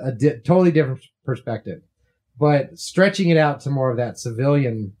totally different perspective. But stretching it out to more of that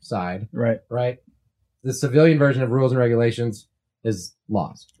civilian side, right? The civilian version of rules and regulations is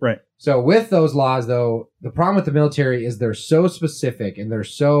laws. Right. So with those laws, though, the problem with the military is they're so specific and they're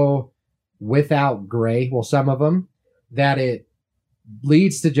so without gray, well, some of them, that it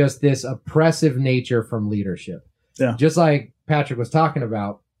leads to just this oppressive nature from leadership. Yeah. Just like Patrick was talking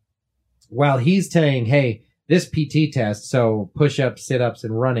about, while he's saying, hey, this PT test, so push-ups, sit-ups,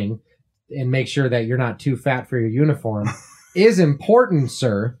 and running, and make sure that you're not too fat for your uniform, is important,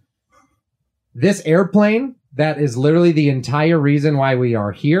 sir. This airplane, that is literally the entire reason why we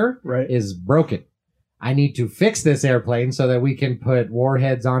are here, is broken. I need to fix this airplane so that we can put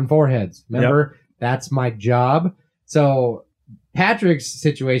warheads on foreheads. Remember, that's my job. So Patrick's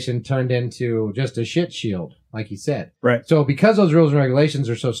situation turned into just a shit shield, like he said. Right. So because those rules and regulations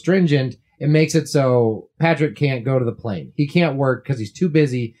are so stringent, it makes it so Patrick can't go to the plane. He can't work because he's too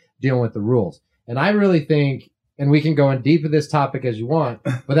busy dealing with the rules. And I really think, and we can go in deep with this topic as you want,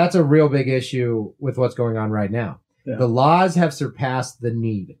 but that's a real big issue with what's going on right now. Yeah. The laws have surpassed the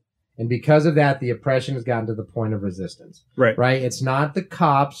need. And because of that, the oppression has gotten to the point of resistance. Right. Right. It's not the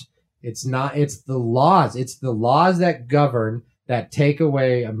cops. It's the laws. It's the laws that govern, that take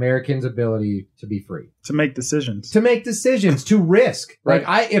away Americans' ability to be free. To make decisions. To risk. Right.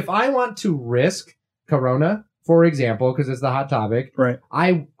 Like if I want to risk Corona, for example, because it's the hot topic, right?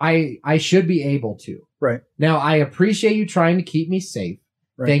 I should be able to. Right. Now, I appreciate you trying to keep me safe.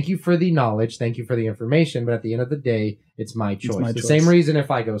 Right. Thank you for the knowledge. Thank you for the information. But at the end of the day, it's my choice. The same reason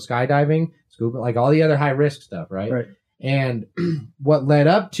if I go skydiving, scuba, like all the other high risk stuff, right? Right. And what led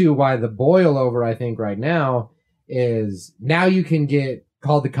up to why the boil over, I think, right now is now you can get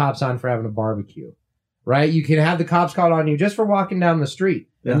called the cops on for having a barbecue, right? You can have the cops called on you just for walking down the street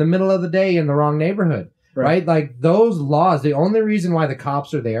in the middle of the day in the wrong neighborhood, right? Like those laws, the only reason why the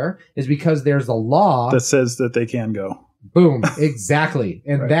cops are there is because there's a law that says that they can go. Boom. Exactly.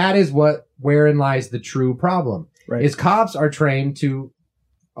 And that is wherein lies the true problem is cops are trained to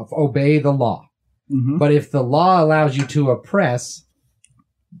obey the law. Mm-hmm. But if the law allows you to oppress,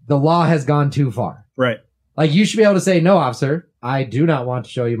 the law has gone too far. Right. Like, you should be able to say, no, officer, I do not want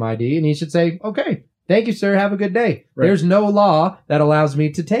to show you my ID. And he should say, okay, thank you, sir. Have a good day. Right. There's no law that allows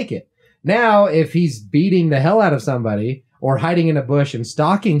me to take it. Now, if he's beating the hell out of somebody or hiding in a bush and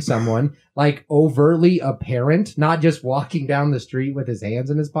stalking someone, like overtly apparent, not just walking down the street with his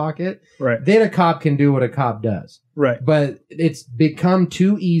hands in his pocket, right, then a cop can do what a cop does. Right. But it's become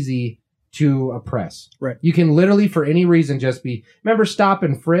too easy to oppress. Right. You can literally, for any reason, just be, remember stop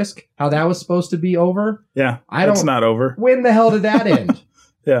and frisk, how that was supposed to be over? Yeah. It's not over. When the hell did that end?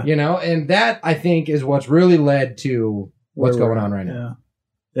 Yeah. You know, and that, I think, is what's really led to what's going on right now.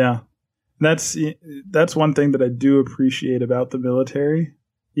 Yeah. That's one thing that I do appreciate about the military,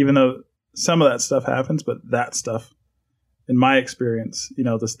 even though some of that stuff happens, but that stuff, in my experience, you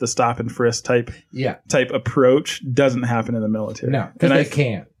know, the stop and frisk type approach doesn't happen in the military. No, because they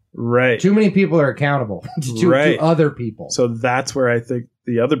can't. Right. Too many people are accountable to other people. So that's where I think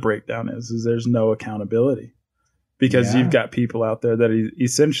the other breakdown is there's no accountability, because you've got people out there that are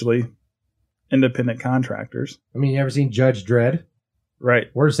essentially independent contractors. I mean, you ever seen Judge Dredd? Right.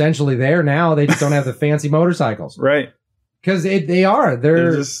 We're essentially there now. They just don't have the fancy motorcycles. Right. Because they are. They're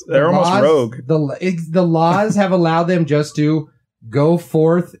almost rogue. The laws have allowed them just to go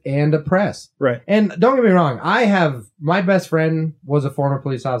forth and oppress. Right. And don't get me wrong. My best friend was a former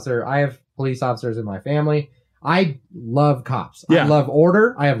police officer. I have police officers in my family. I love cops. Yeah. I love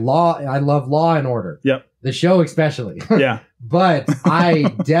order. I love law and order. Yep. The show especially. Yeah. But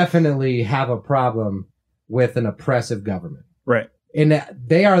I definitely have a problem with an oppressive government. Right. And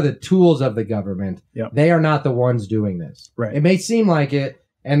they are the tools of the government. Yep. They are not the ones doing this. Right. It may seem like it,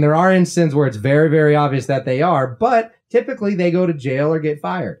 and there are instances where it's very, very obvious that they are, but typically they go to jail or get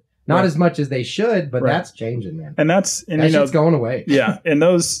fired. Not as much as they should, but that's changing, man. And that shit's going away. Yeah. And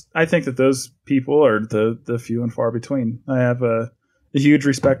I think that those people are the few and far between. I have a huge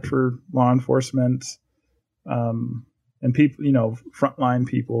respect for law enforcement, and people, you know, frontline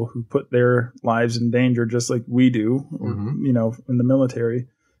people who put their lives in danger just like we do, you know, in the military.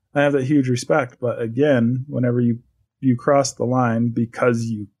 I have that huge respect. But again, whenever you cross the line because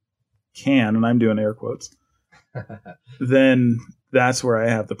you can, and I'm doing air quotes, then that's where I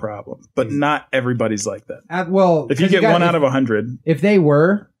have the problem. But not everybody's like that. Well, if you get 1 out of 100. If they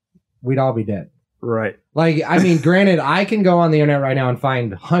were, we'd all be dead. Right. Like, I mean, granted, I can go on the internet right now and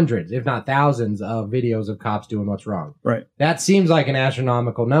find hundreds, if not thousands, of videos of cops doing what's wrong. Right. That seems like an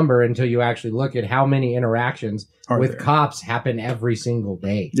astronomical number until you actually look at how many interactions with cops happen every single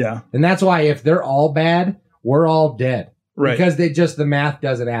day. Yeah. And that's why if they're all bad, we're all dead. Right. Because the math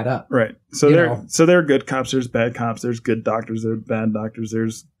doesn't add up. Right. So there are good cops, there's bad cops, there's good doctors, there's bad doctors,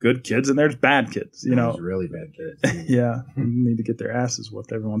 there's good kids, and there's bad kids. You know, there's really bad kids. Yeah. Need to get their asses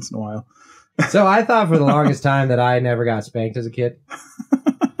whooped every once in a while. So I thought for the longest time that I never got spanked as a kid.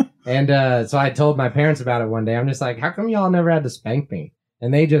 And so I told my parents about it one day. I'm just like, how come y'all never had to spank me?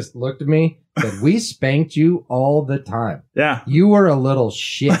 And they just looked at me and said, we spanked you all the time. Yeah. You were a little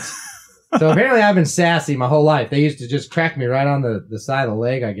shit. So apparently I've been sassy my whole life. They used to just crack me right on the side of the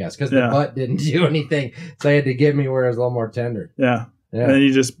leg, I guess, because the butt didn't do anything. So they had to get me where it was a little more tender. Yeah. Yeah. And then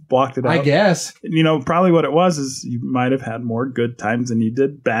you just blocked it out. I guess. You know, probably what it was is you might have had more good times than you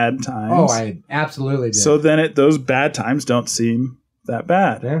did bad times. Oh, I absolutely did. So then those bad times don't seem that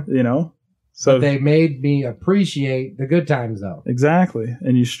bad, you know? So but they made me appreciate the good times, though. Exactly.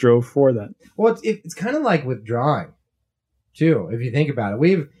 And you strove for that. Well, it's kind of like withdrawing, too, if you think about it.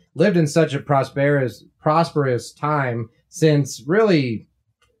 We've lived in such a prosperous time since really...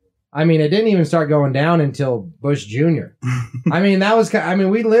 I mean, it didn't even start going down until Bush Jr. I mean,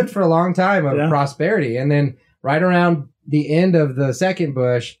 we lived for a long time of prosperity. And then right around the end of the second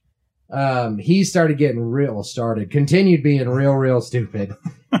Bush, he started getting continued being real stupid.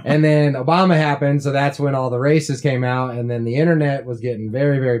 And then Obama happened. So that's when all the races came out. And then the internet was getting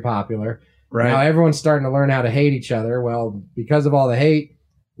very, very popular. Right. Now everyone's starting to learn how to hate each other. Well, because of all the hate,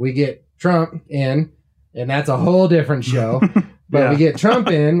 we get Trump in, and that's a whole different show. But we get Trump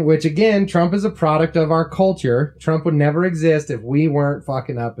in, which again, Trump is a product of our culture. Trump would never exist if we weren't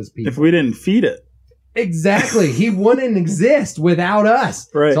fucking up as people. If we didn't feed it. Exactly. He wouldn't exist without us.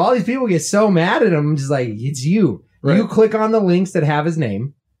 Right. So all these people get so mad at him. I'm just like, it's you. Right. You click on the links that have his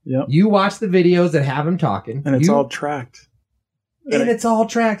name. Yep. You watch the videos that have him talking. And it's all tracked. It's all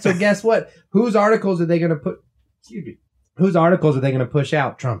tracked. So guess what? Whose articles are they going to put? Excuse me. Whose articles are they going to push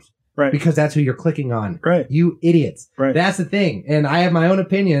out? Trump's. Right. Because that's who you're clicking on. Right. You idiots. Right. That's the thing. And I have my own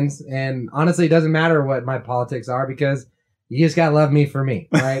opinions. And honestly, it doesn't matter what my politics are because you just got to love me for me.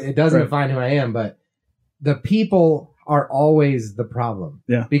 Right. It doesn't define who I am. But the people are always the problem.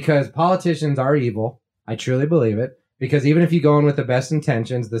 Yeah. Because politicians are evil. I truly believe it. because even if you go in with the best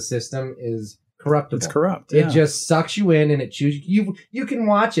intentions, the system is corruptible. It's corrupt. Yeah. It just sucks you in, and it chooses you. You can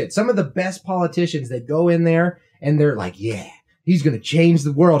watch it. Some of the best politicians, they go in there and they're like, yeah, he's going to change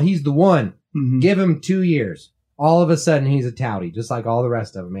the world. He's the one. Mm-hmm. Give him 2 years. All of a sudden, he's a touty, just like all the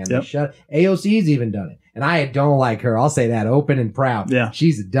rest of them, man. Yep. AOC's even done it. And I don't like her. I'll say that open and proud. Yeah.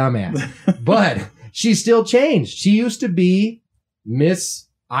 She's a dumbass. But she still changed. She used to be Miss,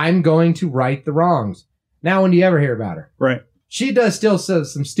 I'm going to right the wrongs. Now, when do you ever hear about her? Right. She does still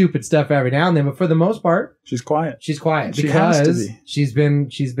some stupid stuff every now and then, but for the most part, she's quiet. She's quiet She because has to be.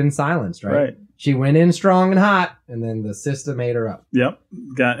 she's been silenced, right? Right. She went in strong and hot, and then the system ate her up. Yep.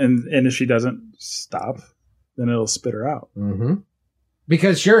 And if she doesn't stop, then it'll spit her out. Mm-hmm.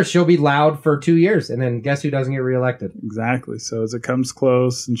 Because sure, she'll be loud for 2 years, and then guess who doesn't get reelected? Exactly. So as it comes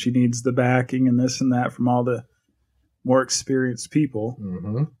close, and she needs the backing and this and that from all the more experienced people,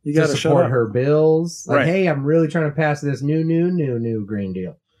 Mm-hmm. you got to support her bills. Like, Right. hey, I'm really trying to pass this new Green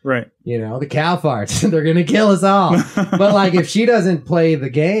Deal. Right. You know, the cow farts, they're going to kill us all. But like, if she doesn't play the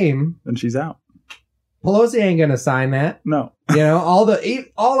game, then she's out. Pelosi ain't going to sign that. No. You know, all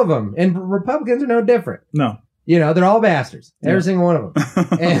of them. And Republicans are no different. No. You know, they're all bastards. Every Yeah. single one of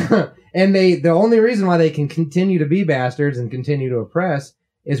them. And the only reason why they can continue to be bastards and continue to oppress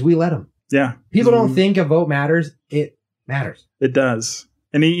is we let them. Yeah. People don't think a vote matters. It matters. It does.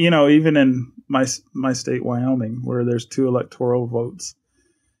 And even in my state, Wyoming, where there's 2 electoral votes,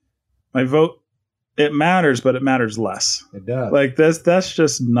 my vote, it matters, but it matters less. It does. Like that's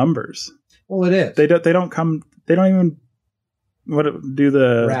just numbers. Well, it is. They don't even do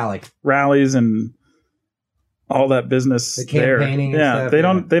the rallies and all that business. The campaigning. There. And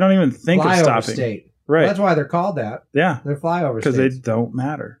yeah. stuff, They don't even think of flyover stopping. state. Right. Well, that's why they're called that. Yeah. They're flyover Because states. they don't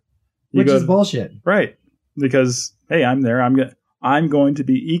matter. Which is bullshit. Right. Because, hey, I'm there. I'm going to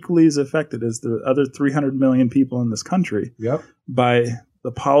be equally as affected as the other 300 million people in this country. Yep. By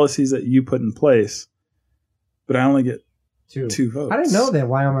the policies that you put in place. But I only get 2 votes. I didn't know that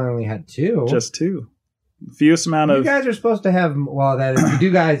Wyoming only had 2. Just 2. Fewest amount of. You guys are supposed to have. Well, that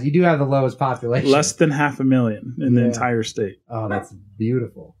is, you do have the lowest population. Less than 500,000 in the entire state. Oh, that's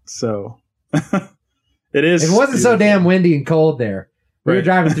beautiful. So it is. It wasn't so damn windy and cold there. We were Right.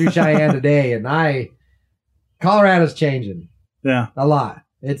 driving through Cheyenne today, and Colorado's changing. Yeah. A lot.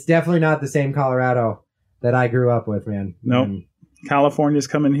 It's definitely not the same Colorado that I grew up with, man. Nope. And, California's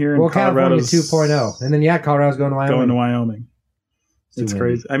coming here, and well, California Colorado's 2.0, and then Colorado's going to Wyoming. Going to Wyoming. It's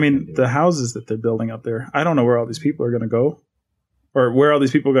crazy. I mean, the houses that they're building up there. I don't know where all these people are going to go, or where all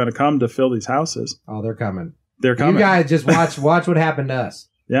these people are going to come to fill these houses. Oh, they're coming. They're coming. You guys just watch what happened to us.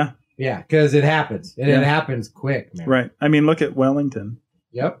 Yeah. Yeah, because it happens. And Yeah. it happens quick, man. Right. I mean, look at Wellington.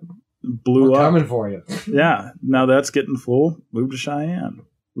 Yep. Blew We're up. coming for you. Yeah. Now that's getting full. Move to Cheyenne.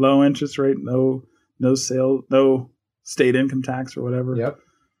 Low interest rate. No sale. No state income tax or whatever. Yep.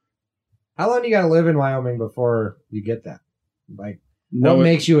 How long do you got to live in Wyoming before you get that? Like, No, what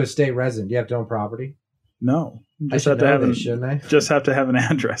makes you a state resident? Do you have to own property? No. I should know this, shouldn't I? Just have to have an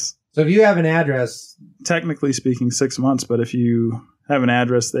address. So if you have an address, Technically speaking, 6 months. But if you have an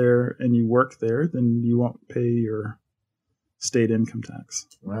address there and you work there, then you won't pay your state income tax.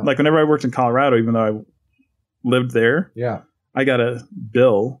 wow. Like whenever I worked in Colorado, even though I lived there, yeah, I got a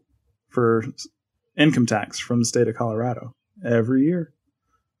bill for income tax from the state of Colorado every year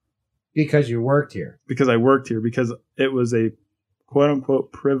because you worked here. because I worked here, because it was a quote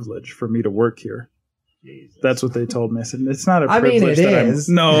unquote privilege for me to work here. Jesus. That's what they told me. I said, it's not a I mean, privilege. it that is.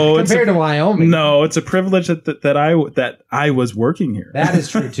 No, it's compared to Wyoming. no, it's a privilege that I was working here. That is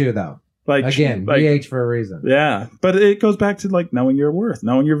true too, though. like Again, like, BH for a reason. yeah, but it goes back to like knowing your worth,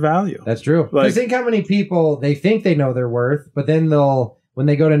 knowing your value. That's true. Like- Because think how many people they think they know their worth, but then when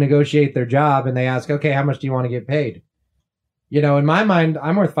they go to negotiate their job and they ask, okay, how much do you want to get paid? You know, in my mind,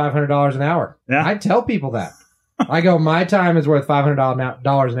 I'm worth $500 an hour. Yeah. I tell people that. I go, my time is worth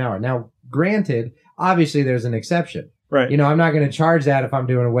 $500 an hour. Now, granted, obviously there's an exception. Right. You know, I'm not going to charge that if I'm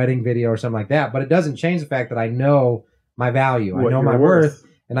doing a wedding video or something like that, but it doesn't change the fact that I know my value. I What know you're my worth.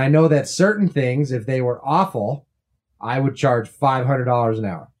 And I know that certain things, if they were awful, I would charge $500 an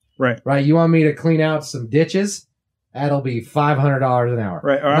hour. Right. Right. You want me to clean out some ditches? That'll be $500 an hour.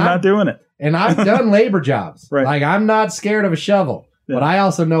 Right. Or I'm not doing it. And I've done labor jobs. Right. Like, I'm not scared of a shovel, Yeah. but I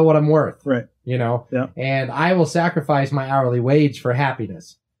also know what I'm worth. Right. You know? Yeah. And I will sacrifice my hourly wage for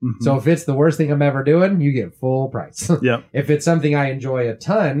happiness. Mhm. So if it's the worst thing I'm ever doing, you get full price. Yep. If it's something I enjoy a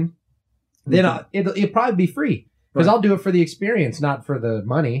ton, then it'll probably be free. Because Right. I'll do it for the experience, not for the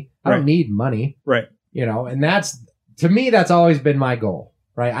money. I Right. don't need money. Right. You know, and to me, that's always been my goal,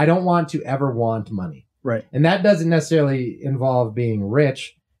 right? I don't want to ever want money. Right. And that doesn't necessarily involve being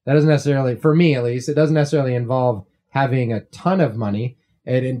rich. That doesn't necessarily, for me at least, it doesn't necessarily involve having a ton of money.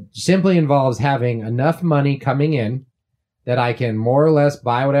 It simply involves having enough money coming in that I can more or less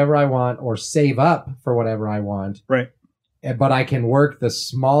buy whatever I want or save up for whatever I want. Right. But I can work the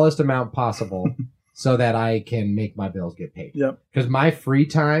smallest amount possible so that I can make my bills get paid. Yep. Because my free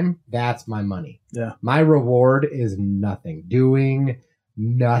time, that's my money. Yeah. My reward is nothing. Doing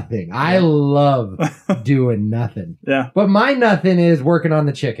nothing. I love doing nothing. Yeah. But my nothing is working on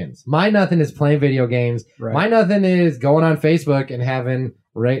the chickens. My nothing is playing video games. Right. My nothing is going on Facebook and having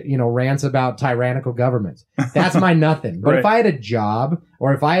rants about tyrannical governments. That's my nothing. But Right. if I had a job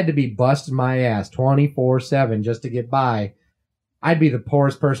or if I had to be busting my ass 24/7 just to get by, I'd be the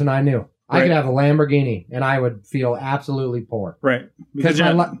poorest person I knew. I Right. could have a Lamborghini and I would feel absolutely poor. Right. Because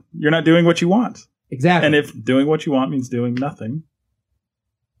 'Cause you're not doing what you want. Exactly. And if doing what you want means doing nothing,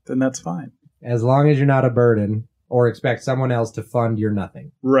 then that's fine. As long as you're not a burden or expect someone else to fund your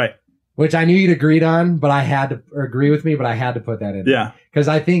nothing. Right. Which I knew you'd agreed on, but I had to agree with me, but I had to put that in. Yeah. Because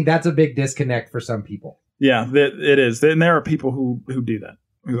I think that's a big disconnect for some people. Yeah, it is. And there are people who do that.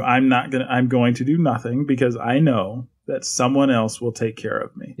 Who I'm going to do nothing because I know that someone else will take care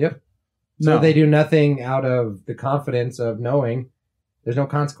of me. Yep. So they do nothing out of the confidence of knowing there's no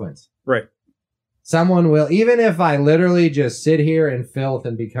consequence. Right. Someone will, even if I literally just sit here in filth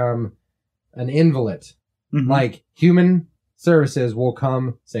and become an invalid, like human services will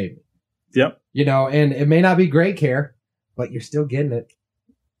come save me. Yep. And it may not be great care, but you're still getting it.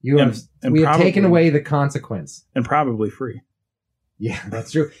 We have taken away the consequence. And probably free. Yeah,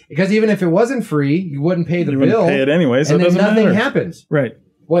 that's true. Because even if it wasn't free, you wouldn't pay the bill. You wouldn't pay it anyway, so and it then doesn't nothing matter. happens. Right.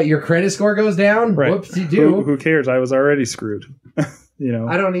 What, your credit score goes down? Right. Whoopsie-doo. Who cares? I was already screwed.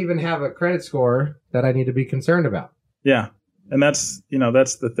 I don't even have a credit score that I need to be concerned about. Yeah. And that's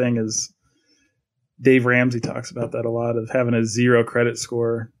the thing is Dave Ramsey talks about that a lot, of having a 0 credit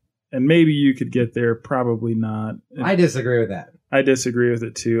score. And maybe you could get there, probably not. I disagree with that. I disagree with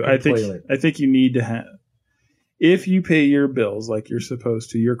it too. Completely. I think you need to have, if you pay your bills like you're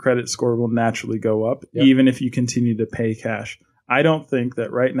supposed to, your credit score will naturally go up, even if you continue to pay cash. I don't think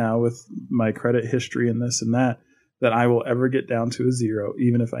that right now, with my credit history and this and that I will ever get down to a 0,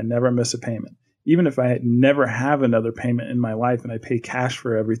 even if I never miss a payment. Even if I never have another payment in my life and I pay cash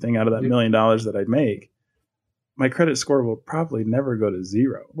for everything out of that $1 million that I make, my credit score will probably never go to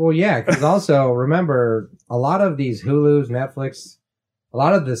 0. Well, yeah, because also remember, a lot of these Hulu's, Netflix, a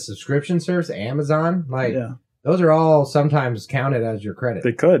lot of the subscription service, Amazon, those are all sometimes counted as your credit.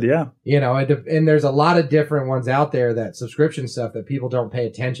 They could, yeah. And there's a lot of different ones out there, that subscription stuff that people don't pay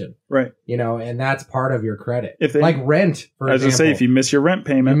attention. Right. And that's part of your credit. Like rent, for example. I was going to say, if you miss your rent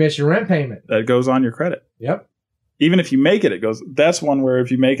payment. That goes on your credit. Yep. Even if you make it, that's one where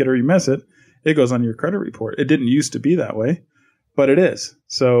if you make it or you miss it, it goes on your credit report. It didn't used to be that way, but it is.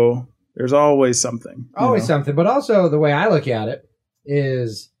 So there's always something. Always something. But also the way I look at it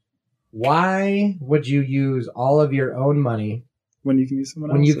is, why would you use all of your own money when you can use someone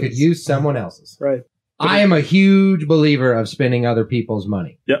else's? When you could use someone else's. Right. I am a huge believer of spending other people's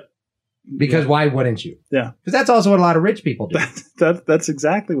money. Yep. Because why wouldn't you? Yeah. Because that's also what a lot of rich people do. That's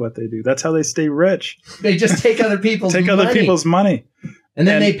exactly what they do. That's how they stay rich. They just take other people's money. Other people's money. And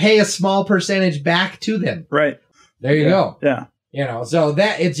then they pay a small percentage back to them. Right. There you go. Yeah. So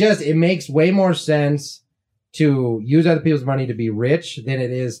that it makes way more sense to use other people's money to be rich than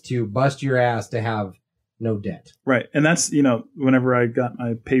it is to bust your ass to have no debt. Right. And that's, whenever I got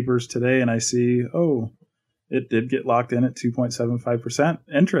my papers today and I see, it did get locked in at 2.75%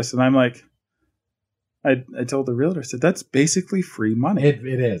 interest. And I'm like, I told the realtor, I said, that's basically free money. It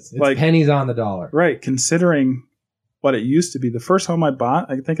is. It's pennies on the dollar. Right. Considering what it used to be. The first home I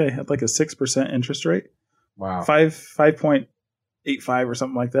bought, I think I had like a 6% interest rate. Wow. 5.85 or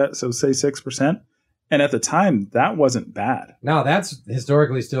something like that. So say 6%. And at the time, that wasn't bad. No, that's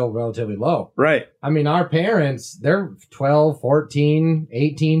historically still relatively low. Right. I mean, our parents, they're 12, 14,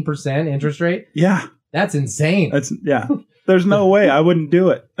 18% interest rate. Yeah. That's insane. There's no way I wouldn't do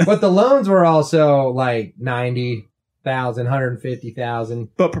it. But the loans were also like 90,000, 150,000.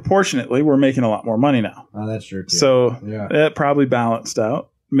 But proportionately, we're making a lot more money now. Oh, that's true too. So it probably balanced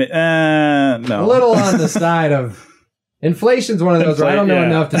out. No. A little on the side of inflation's one of those where I don't know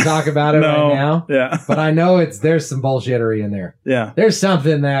enough to talk about it right now. Yeah. But I know there's some bullshittery in there. Yeah. There's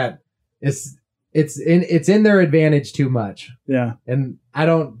something that it's in their advantage too much. Yeah. And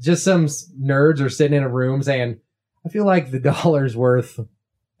just some nerds are sitting in a room saying, I feel like the dollar's worth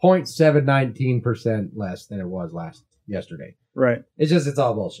 0.719% less than it was yesterday. Right. It's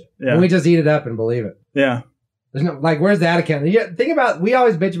all bullshit. Yeah. And we just eat it up and believe it. Yeah. There's no, where's that account? Think about, we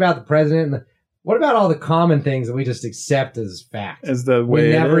always bitch about the president and what about all the common things that we just accept as fact? As the way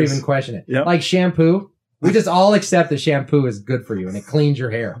we never even question it. Yep. Like shampoo. We just all accept that shampoo is good for you and it cleans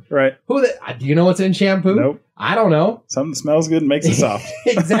your hair. Right. Do you know what's in shampoo? Nope. I don't know. Something smells good and makes it soft.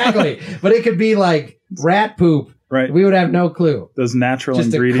 Exactly. But it could be like rat poop. Right. We would have no clue. Those natural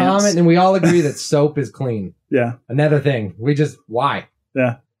just ingredients. Just a comment, and we all agree that soap is clean. Yeah. Another thing. Why?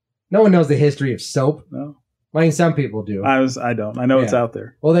 Yeah. No one knows the history of soap. No. I mean, some people do. I don't. I know it's out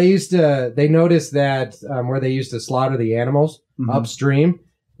there. Well, they noticed that where they used to slaughter the animals upstream,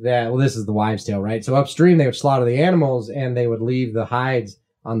 this is the wives' tale, right? So upstream, they would slaughter the animals and they would leave the hides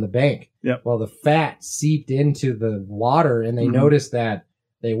on the bank. Yep. Well, the fat seeped into the water, and they noticed that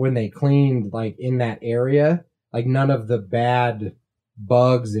when they cleaned like in that area, like none of the bad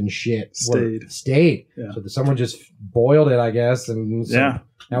bugs and shit stayed. Yeah. So someone just boiled it, I guess, and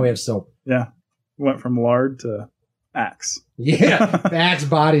now we have soap. Yeah. Went from lard to Axe. Yeah, Axe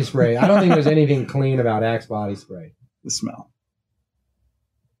body spray. I don't think there's anything clean about Axe body spray. The smell.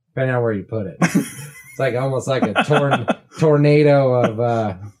 Depending on where you put it. It's like almost like a tornado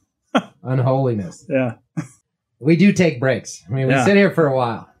of unholiness. Yeah. We do take breaks. I mean, we sit here for a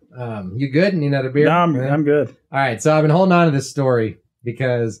while. You good? Need another beer? No, I'm good. All right. So I've been holding on to this story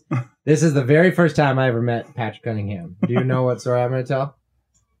because this is the very first time I ever met Patrick Cunningham. Do you know what story I'm going to tell?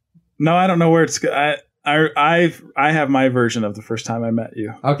 No, I don't know where it's. I have my version of the first time I met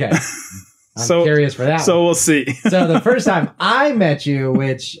you. Okay. I'm curious for that. So we'll see. So the first time I met you,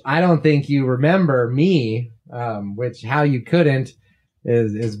 which I don't think you remember me, which how you couldn't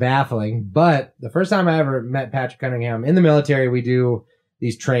is baffling. But the first time I ever met Patrick Cunningham in the military, we do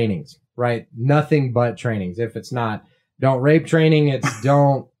these trainings, right? Nothing but trainings. If it's not don't rape training, it's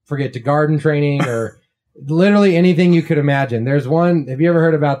don't forget to garden training, or literally anything you could imagine. There's one. Have you ever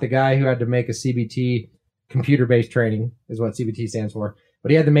heard about the guy who had to make a CBT, computer-based training is what CBT stands for?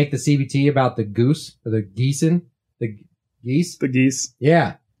 But he had to make the CBT about the goose or the geese. The geese.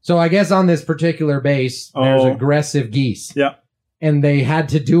 Yeah. So I guess on this particular base, there's aggressive geese. Yeah. And they had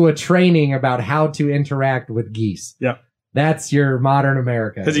to do a training about how to interact with geese. Yeah. That's your modern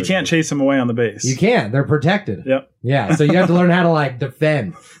America. Because you can't chase them away on the base. You can't. They're protected. Yep. Yeah. So you have to learn how to like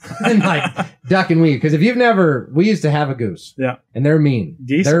defend and like duck and weave. Because if you've we used to have a goose. Yeah. And they're mean.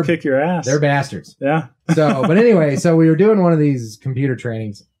 Geese will kick your ass. They're bastards. Yeah. But anyway, so we were doing one of these computer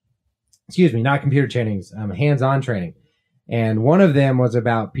trainings. Excuse me, not computer trainings, hands-on training. And one of them was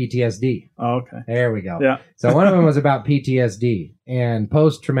about PTSD. Oh, okay. There we go. Yeah. So one of them was about PTSD and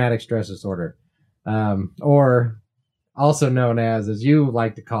post-traumatic stress disorder, or also known as you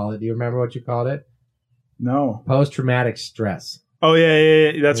like to call it. Do you remember what you called it? No. Post-traumatic stress. Oh,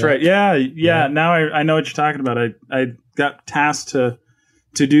 yeah. That's right. Yeah. Now I know what you're talking about. I got tasked to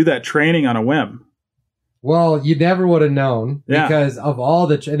do that training on a whim. Well, you never would have known because of all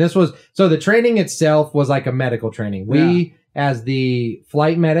the the training itself was like a medical training. We, as the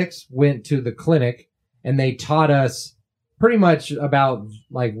flight medics, went to the clinic and they taught us pretty much about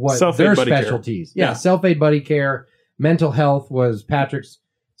like what their specialties. Yeah. Self-aid buddy care, mental health was Patrick's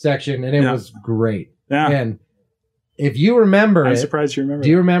section, and it was great. Yeah. And if you remember I'm surprised you remember. Do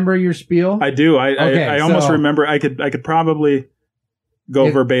you remember your spiel? I do. I almost remember. I could probably go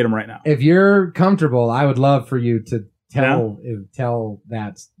verbatim right now. If you're comfortable, I would love for you to tell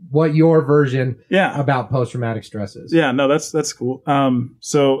that what your version about post-traumatic stress is. Yeah, no, that's cool.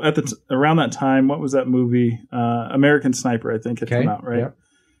 So at around that time, what was that movie? American Sniper, I think had come out, right? Yep.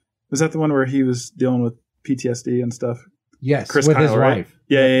 Was that the one where he was dealing with PTSD and stuff? Yes, Chris with Kyle, his right? wife.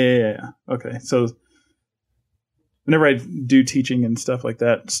 Yeah. Okay, so whenever I do teaching and stuff like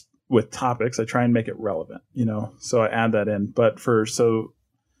that with topics, I try and make it relevant, so I add that in. But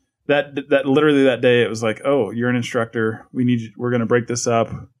that literally that day, it was like, oh, you're an instructor. We're going to break this up.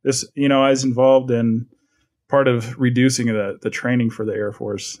 This, I was involved in part of reducing the training for the Air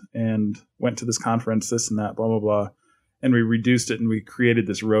Force and went to this conference, this and that, blah, blah, blah. And we reduced it and we created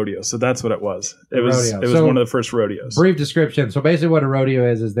this rodeo. So that's what it was. It was one of the first rodeos. Brief description. So basically what a rodeo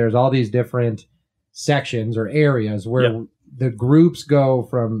is there's all these different sections or areas where the groups go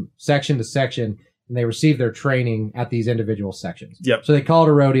from section to section and they receive their training at these individual sections. Yep. So they call it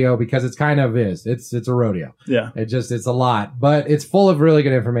a rodeo because it's kind of is. It's a rodeo. Yeah. It's a lot, but it's full of really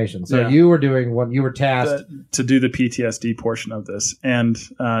good information. So you were doing what you were tasked to do the PTSD portion of this. And,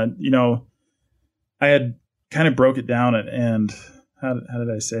 I had kind of broke it down and how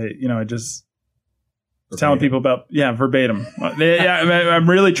did I say it? I just telling people about, verbatim. I'm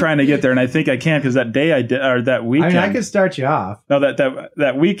really trying to get there, and I think I can because that day I did, or that weekend. I could start you off. No,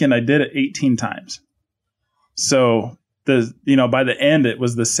 that weekend I did it 18 times. So by the end it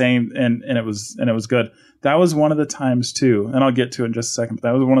was the same, and it was good. That was one of the times too, and I'll get to it in just a second. But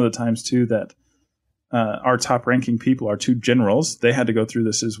that was one of the times too that our top ranking people, our 2 generals, they had to go through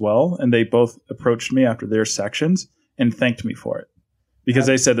this as well. And they both approached me after their sections and thanked me for it because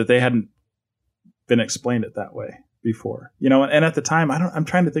they said that they hadn't been explained it that way before, and at the time, I'm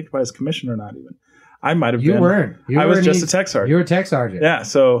trying to think if I was commissioned or not even. I might have been. You weren't. I was just a tech sergeant. You were a tech sergeant. Yeah.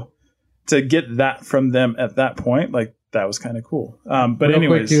 So to get that from them at that point, like that was kind of cool. But real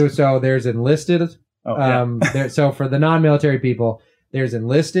anyways. quick too, so there's enlisted. So for the non-military people, there's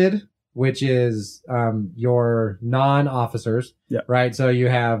enlisted, which is your non-officers, right? So you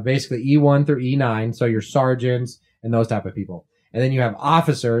have basically E1 through E9, so your sergeants and those type of people. And then you have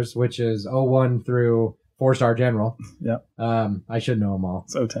officers, which is O1 through 4-star general. Yeah. I should know them all.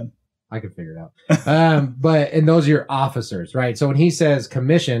 It's O10. I could figure it out. And those are your officers, right? So when he says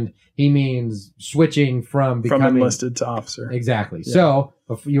commissioned, he means switching from enlisted to officer. Exactly. Yeah. So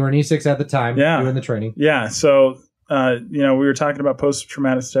you were an E6 at the time doing the training. Yeah. So, we were talking about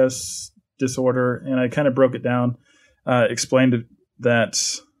post-traumatic stress disorder, and I kind of broke it down, explained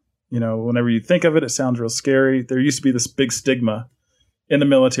that, whenever you think of it, it sounds real scary. There used to be this big stigma in the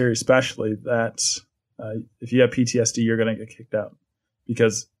military, especially, that if you have PTSD, you're going to get kicked out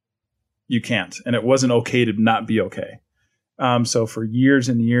because you can't. And it wasn't okay to not be okay. So for years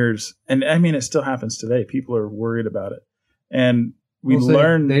and years, and I mean, it still happens today. People are worried about it. And we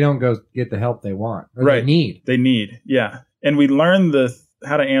learn they don't go get the help they want. Or right. They need. Yeah. And we learn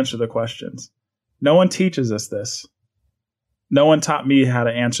how to answer the questions. No one teaches us this. No one taught me how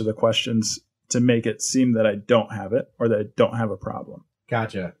to answer the questions to make it seem that I don't have it or that I don't have a problem.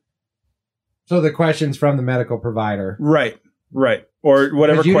 Gotcha. So the questions from the medical provider. Right. Or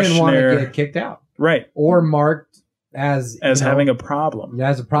whatever you questionnaire. Didn't want to get kicked out. Right. Or marked as having a problem.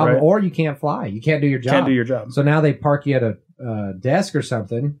 As a problem. Right. Or you can't fly. You can't do your job. So now they park you at a desk or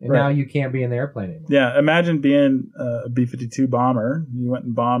something, and now you can't be in the airplane anymore. Yeah. Imagine being a B-52 bomber. You went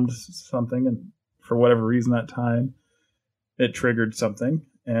and bombed something, and for whatever reason that time, it triggered something,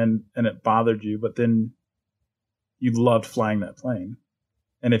 and it bothered you. But then you loved flying that plane.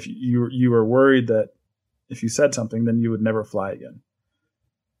 And if you were worried that if you said something, then you would never fly again.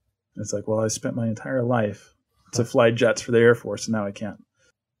 It's like, well, I spent my entire life to fly jets for the Air Force, and now I can't.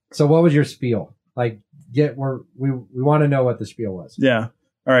 So what was your spiel? Like, we want to know what the spiel was. Yeah.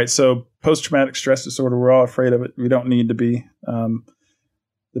 All right. So post-traumatic stress disorder, we're all afraid of it. We don't need to be.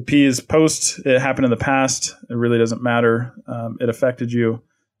 The P is post. It happened in the past. It really doesn't matter. It affected you,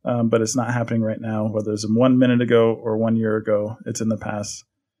 but it's not happening right now. Whether it's 1 minute ago or 1 year ago, it's in the past.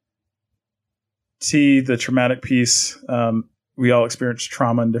 T, the traumatic piece, we all experience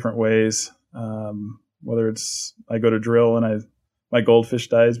trauma in different ways. Whether it's I go to drill and my goldfish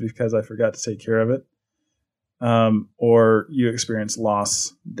dies because I forgot to take care of it, or you experience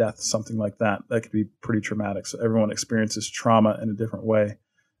loss, death, something like that. That could be pretty traumatic. So everyone experiences trauma in a different way.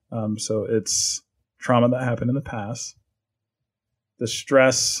 So it's trauma that happened in the past. The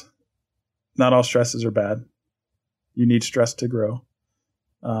stress, not all stresses are bad. You need stress to grow.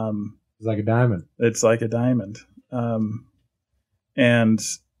 It's like a diamond. It's like a diamond. And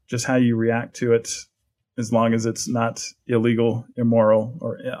just how you react to it, as long as it's not illegal, immoral,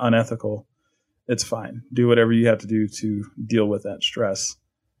 or unethical, it's fine. Do whatever you have to do to deal with that stress.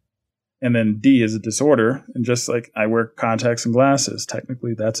 And then D is a disorder. And just like I wear contacts and glasses,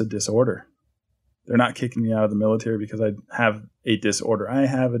 technically that's a disorder. They're not kicking me out of the military because I have a disorder. I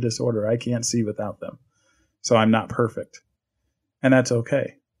have a disorder. I can't see without them. So I'm not perfect. And that's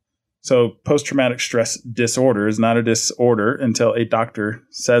okay. So post-traumatic stress disorder is not a disorder until a doctor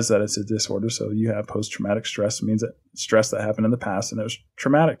says that it's a disorder. So you have post-traumatic stress. It means that stress that happened in the past and it was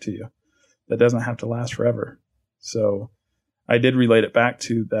traumatic to you. That doesn't have to last forever. So I did relate it back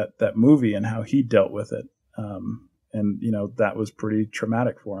to that movie and how he dealt with it. And, that was pretty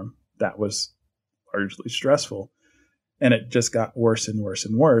traumatic for him. That was largely stressful. And it just got worse and worse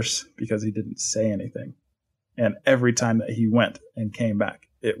and worse because he didn't say anything. And every time that he went and came back,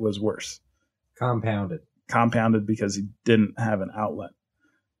 it was worse. Compounded because he didn't have an outlet.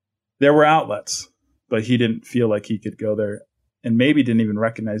 There were outlets, but he didn't feel like he could go there and maybe didn't even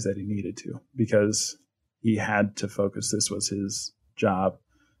recognize that he needed to because he had to focus. This was his job.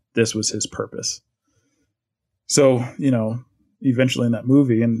 This was his purpose. So, eventually in that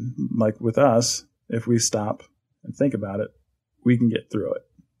movie and like with us, if we stop and think about it, we can get through it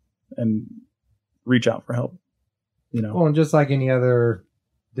and reach out for help. Well, and just like any other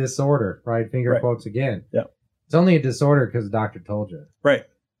disorder, right? Finger quotes again. Yeah. It's only a disorder because the doctor told you. Right.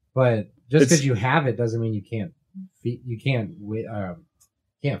 But just because you have it doesn't mean you can't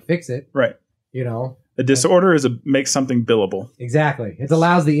fix it. Right. A disorder makes something billable. Exactly. It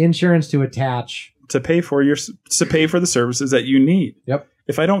allows the insurance to attach to pay for the services that you need. Yep.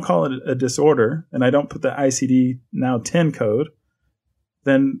 If I don't call it a disorder and I don't put the ICD now 10 code,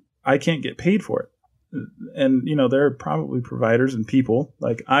 then I can't get paid for it. And, there are probably providers and people,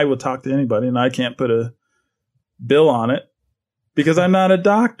 like I will talk to anybody and I can't put a bill on it because I'm not a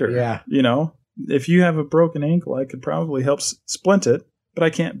doctor. Yeah. If you have a broken ankle, I could probably help splint it, but I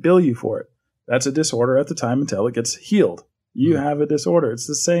can't bill you for it. That's a disorder at the time until it gets healed. You have a disorder. It's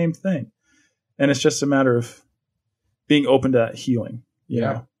the same thing. And it's just a matter of being open to that healing. You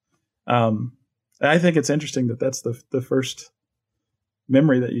know? I think it's interesting that that's the first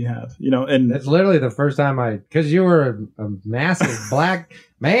memory that you have, and it's literally the first time because you were a massive black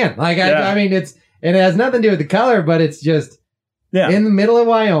man. Like, I mean, it has nothing to do with the color, but it's just in the middle of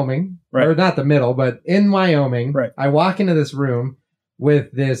Wyoming, or not the middle, but in Wyoming. Right. I walk into this room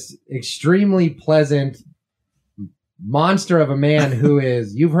with this extremely pleasant monster of a man who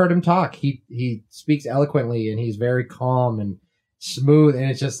is, you've heard him talk. He speaks eloquently and he's very calm and smooth. And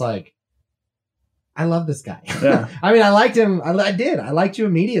it's just like, I love this guy. Yeah. I mean, I liked him. I did. I liked you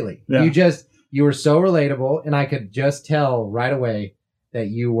immediately. Yeah. You were so relatable, and I could just tell right away that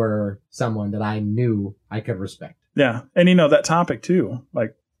you were someone that I knew I could respect. Yeah. And that topic too,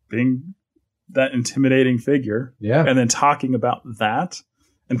 like being that intimidating figure. Yeah. And then talking about that,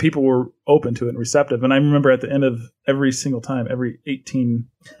 and people were open to it and receptive. And I remember at the end of every single time, every 18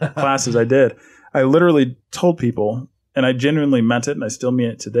 classes I did, I literally told people, and I genuinely meant it, and I still mean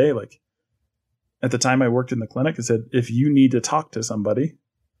it today, like, at the time I worked in the clinic, I said, if you need to talk to somebody,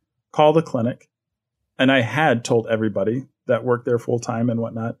 call the clinic. And I had told everybody that worked there full time and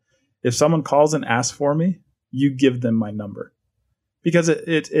whatnot, if someone calls and asks for me, you give them my number. Because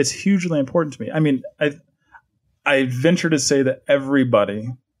it's hugely important to me. I mean, I venture to say that everybody,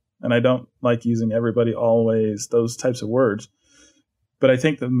 and I don't like using everybody always, those types of words, but I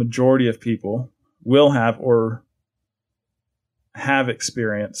think the majority of people will have or have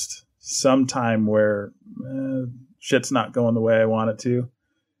experienced some time where shit's not going the way I want it to.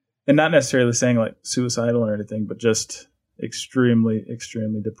 And not necessarily saying like suicidal or anything, but just extremely,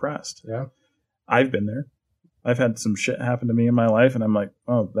 extremely depressed. Yeah. I've been there. I've had some shit happen to me in my life, and I'm like,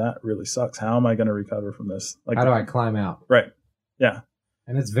 oh, that really sucks. How am I going to recover from this? Like, how do I climb out? Right. Yeah.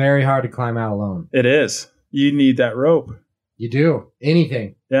 And it's very hard to climb out alone. It is. You need that rope. You do.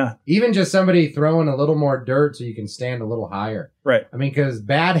 Anything. Yeah. Even just somebody throwing a little more dirt so you can stand a little higher. Right. I mean, because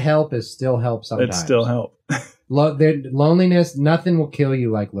bad help is still help sometimes. It's still help. Loneliness, nothing will kill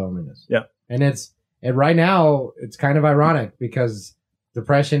you like loneliness. Yeah. And right now, it's kind of ironic because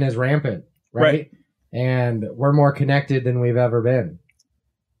depression is rampant, right? And we're more connected than we've ever been.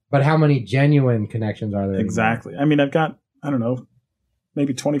 But how many genuine connections are there? Exactly. Anymore? I mean, I've got, I don't know,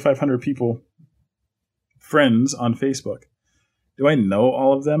 maybe 2,500 people, friends on Facebook. Do I know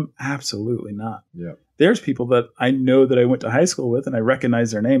all of them? Absolutely not. Yeah. There's people that I know that I went to high school with and I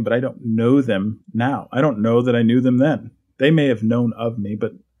recognize their name, but I don't know them now. I don't know that I knew them then. They may have known of me,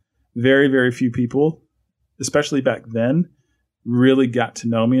 but very, very few people, especially back then, really got to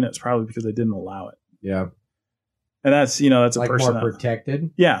know me, and it's probably because I didn't allow it. Yeah. And that's, that's a like person more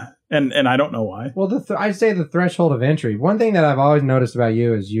protected. Yeah. And I don't know why. Well, I'd say the threshold of entry. One thing that I've always noticed about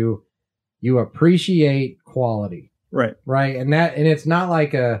you is you appreciate quality. Right. Right. And it's not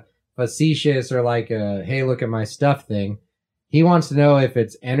like a facetious or like a, hey, look at my stuff thing. He wants to know if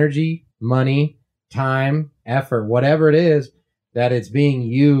it's energy, money, time, effort, whatever it is, that it's being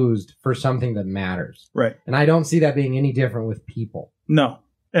used for something that matters. Right. And I don't see that being any different with people. No.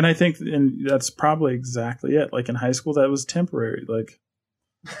 And I think that's probably exactly it. Like in high school, that was temporary. Like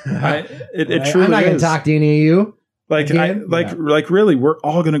it truly I'm not going is. to talk to any of you. Like really, we're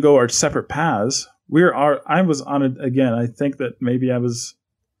all going to go our separate paths. I was on it again. I think that maybe I was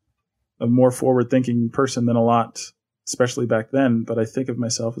a more forward-thinking person than a lot, especially back then. But I think of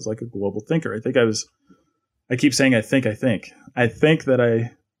myself as like a global thinker. I keep saying I think that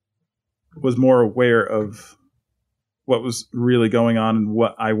I was more aware of what was really going on and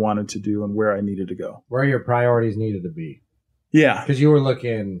what I wanted to do and where I needed to go. Where your priorities needed to be. Yeah. Because you were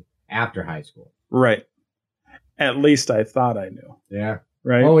looking after high school. Right. At least I thought I knew. Yeah.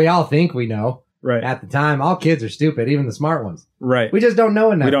 Right. Well, we all think we know. Right. At the time, all kids are stupid, even the smart ones. Right. We just don't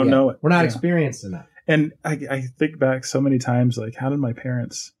know enough. We don't know it. We're not experienced enough. And I think back so many times, like, how did my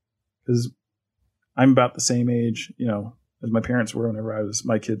parents, because I'm about the same age, as my parents were whenever I was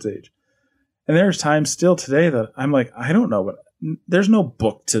my kid's age. And there's times still today that I'm like, I don't know there's no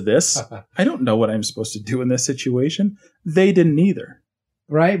book to this. I don't know what I'm supposed to do in this situation. They didn't either.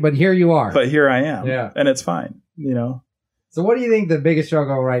 Right. But here you are. But here I am. Yeah. And it's fine, So what do you think the biggest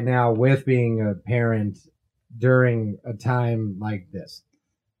struggle right now with being a parent during a time like this?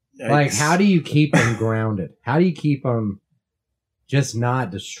 Yikes. Like, how do you keep them grounded? How do you keep them just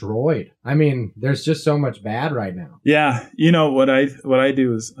not destroyed. I mean, there's just so much bad right now. Yeah. You know, what I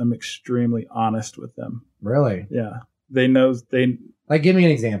do is I'm extremely honest with them. Really? Yeah. They know like, give me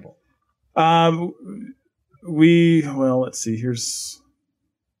an example. Well, let's see. Here's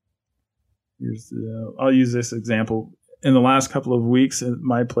I'll use this example. In the last couple of weeks at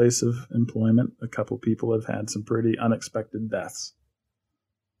my place of employment, a couple people have had some pretty unexpected deaths.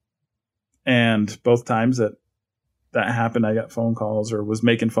 And both times that happened, I got phone calls or was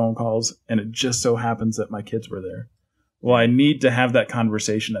making phone calls, and it just so happens that my kids were there. Well, I need to have that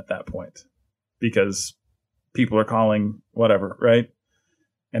conversation at that point because people are calling, whatever, right?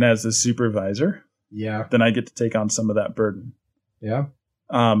 And as the supervisor, then I get to take on some of that burden. Yeah.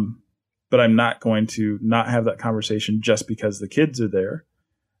 But I'm not going to not have that conversation just because the kids are there.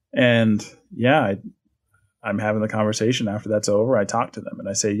 And I'm having the conversation after that's over. I talk to them and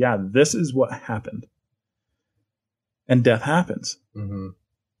I say, this is what happened. And death happens. Mm-hmm.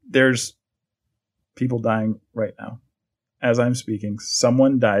 There's people dying right now. As I'm speaking,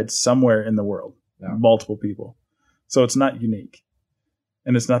 someone died somewhere in the world. Yeah. Multiple people. So it's not unique.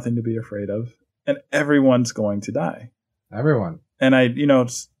 And it's nothing to be afraid of. And everyone's going to die. Everyone. And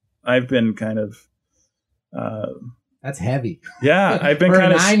I've been kind of... that's heavy. Yeah, I've been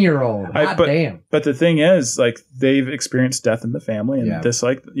kind of... For a 9-year-old. Damn. But the thing is, like, they've experienced death in the family. And this,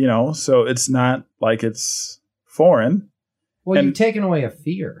 like, so it's not like it's foreign. Well, you've taken away a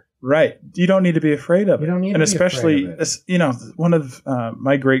fear. Right. You don't need to be afraid of it. You don't need to be especially, afraid of it. One of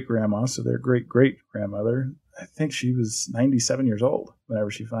my great-grandma, so their great-great-grandmother, I think she was 97 years old whenever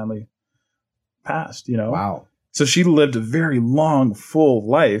she finally passed, Wow. So she lived a very long, full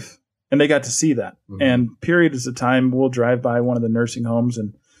life, and they got to see that. Mm-hmm. And periods of time, we'll drive by one of the nursing homes,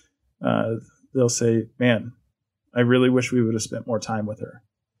 and they'll say, man, I really wish we would have spent more time with her.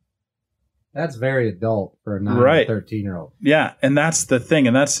 That's very adult for a 9 or 13-year-old. Yeah, and that's the thing.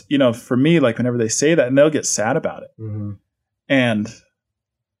 And that's, for me, like whenever they say that, and they'll get sad about it. Mm-hmm. And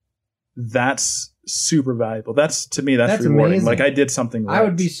that's super valuable. That's rewarding. Amazing. Like I did something right. I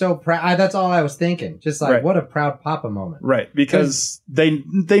would be so proud. That's all I was thinking. Just like, what a proud papa moment. Right, because they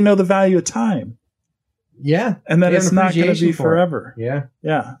know the value of time. Yeah. And that it's not going to be forever. Yeah.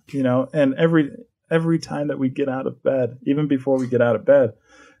 Yeah, and every time that we get out of bed, even before we get out of bed,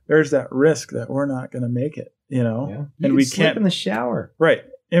 there's that risk that we're not going to make it, Yeah. And we slip can't in the shower. Right.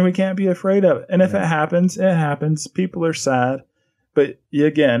 And we can't be afraid of it. And if it happens, it happens. People are sad. But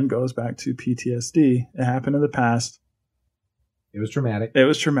again, goes back to PTSD. It happened in the past. It was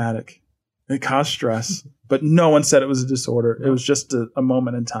traumatic. It caused stress. But no one said it was a disorder. No. It was just a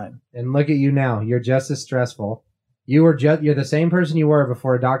moment in time. And look at you now. You're just as stressful. You're the same person you were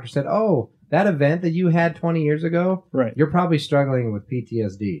before a doctor said, oh, that event that you had 20 years ago, right? You're probably struggling with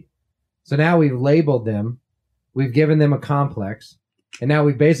PTSD. So now we've labeled them. We've given them a complex. And now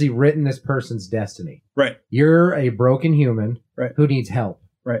we've basically written this person's destiny. Right. You're a broken human who needs help.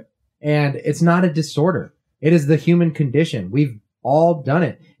 Right. And it's not a disorder. It is the human condition. We've all done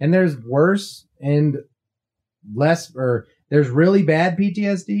it. And there's worse and less, or there's really bad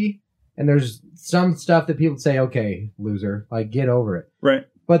PTSD. And there's some stuff that people say, okay, loser, like get over it. Right.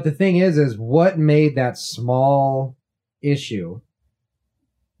 But the thing is what made that small issue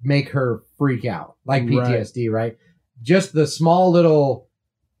make her freak out? Like PTSD, right? Just the small little,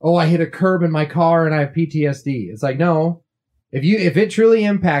 I hit a curb in my car and I have PTSD. It's like, no, if it truly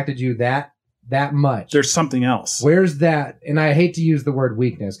impacted you that much, there's something else. Where's that? And I hate to use the word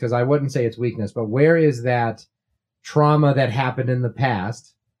weakness because I wouldn't say it's weakness, but where is that trauma that happened in the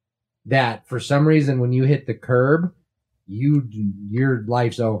past that for some reason when you hit the curb, your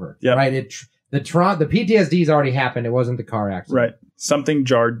life's over, right? The PTSD's already happened. It wasn't the car accident, right? Something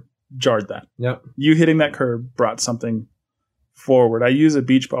jarred that. Yep. You hitting that curb brought something forward. I use a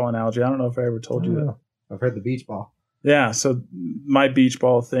beach ball analogy. I don't know if I ever told you that. I've heard the beach ball. Yeah. So my beach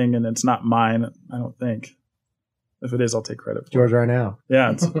ball thing, and it's not mine. I don't think. If it is, I'll take credit for yours it. Right now.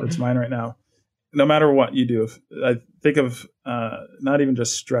 Yeah, it's mine right now. No matter what you do, I think of not even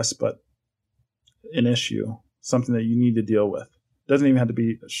just stress, but an issue, something that you need to deal with. It doesn't even have to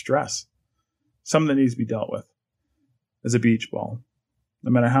be stress. Something that needs to be dealt with is a beach ball. No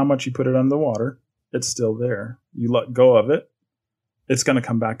matter how much you put it under the water, it's still there. You let go of it, it's going to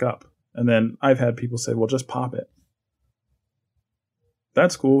come back up. And then I've had people say, well, just pop it.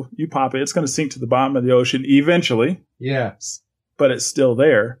 That's cool. You pop it. It's going to sink to the bottom of the ocean eventually. Yeah. But it's still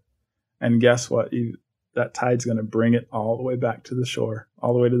there. And guess what? That tide's going to bring it all the way back to the shore,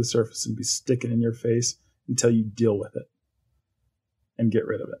 all the way to the surface, and be sticking in your face until you deal with it and get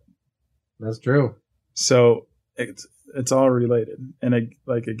rid of it. That's true. So it's all related. And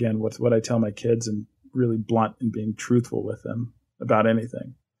again, what I tell my kids, and really blunt and being truthful with them, about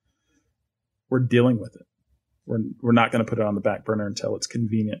anything, we're dealing with it. We're not going to put it on the back burner until it's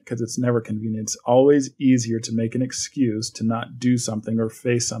convenient, because it's never convenient. It's always easier to make an excuse to not do something or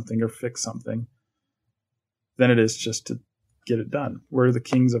face something or fix something than it is just to get it done. We're the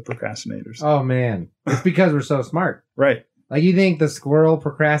kings of procrastinators. Oh, man. It's because we're so smart. Right. Like, you think the squirrel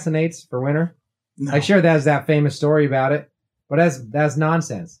procrastinates for winter? No. Like, sure, that's that famous story about it, but that's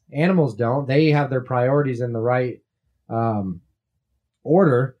nonsense. Animals don't. They have their priorities in the right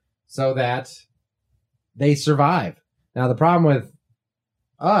order so that they survive. Now, the problem with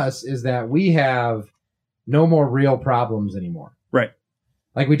us is that we have no more real problems anymore. Right.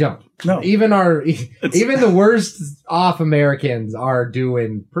 Like, we don't. No. Even the worst off Americans are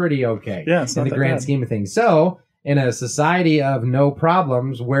doing pretty okay in the grand scheme of things. So, in a society of no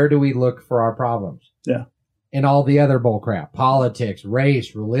problems, where do we look for our problems? Yeah. In all the other bullcrap. Politics,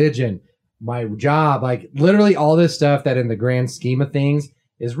 race, religion, my job, like literally all this stuff that in the grand scheme of things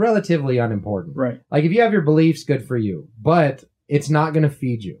is relatively unimportant. Right. Like, if you have your beliefs, good for you, but it's not going to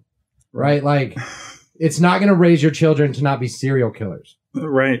feed you, right? Like, it's not going to raise your children to not be serial killers.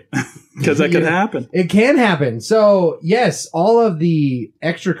 Right. Because that could happen. It can happen. So, yes, all of the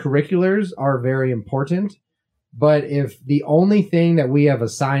extracurriculars are very important, but if the only thing that we have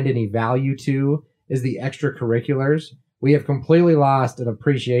assigned any value to is the extracurriculars, we have completely lost an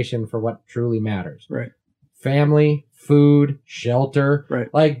appreciation for what truly matters. Right. Family, food, shelter. Right.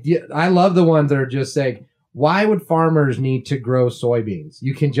 Like, I love the ones that are just saying, why would farmers need to grow soybeans?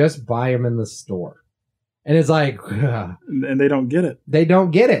 You can just buy them in the store. And it's like, ugh. And they don't get it. They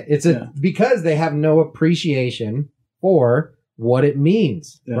don't get it. It's because they have no appreciation for what it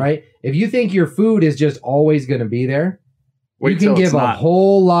means, right? If you think your food is just always going to be there, you can give a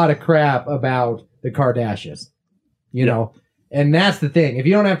whole lot of crap about the Kardashians, you know? And that's the thing. If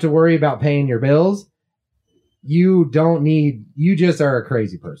you don't have to worry about paying your bills, you just are a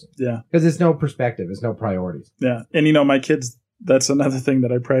crazy person. Yeah. Because it's no perspective. It's no priorities. Yeah. And, my kids, that's another thing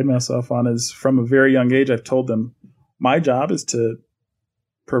that I pride myself on, is from a very young age, I've told them my job is to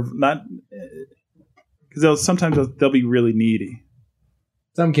because sometimes they'll be really needy.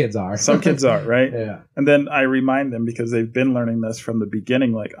 Some kids are. Some kids are, right? Yeah. And then I remind them, because they've been learning this from the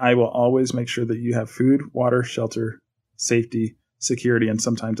beginning, like, I will always make sure that you have food, water, shelter, safety, security, and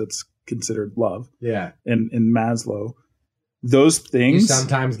sometimes it's considered love. Yeah. In Maslow. Those things. You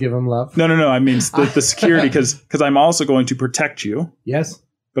sometimes give them love? No. I mean, the security, because I'm also going to protect you. Yes.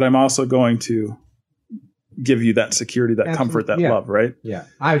 But I'm also going to give you that security, that comfort, that love, right? Yeah.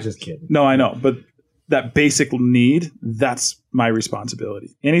 I was just kidding. No, I know. But that basic need, that's my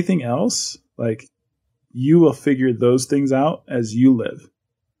responsibility. Anything else, like, you will figure those things out as you live.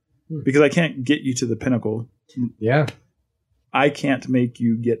 Because I can't get you to the pinnacle. Yeah. I can't make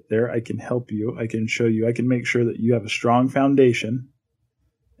you get there. I can help you. I can show you. I can make sure that you have a strong foundation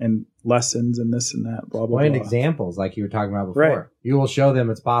and lessons and this and that, blah, blah, blah. And examples, like you were talking about before. Right. You will show them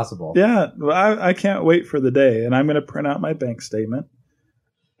it's possible. Yeah. I can't wait for the day. And I'm going to print out my bank statement.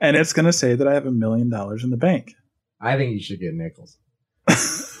 And it's going to say that I have $1 million in the bank. I think you should get nickels.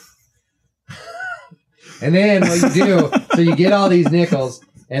 And then what you do, so you get all these nickels,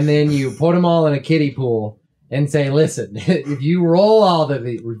 and then you put them all in a kiddie pool and say, listen, if you roll all of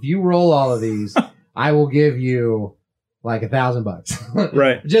these, I will give you like $1,000.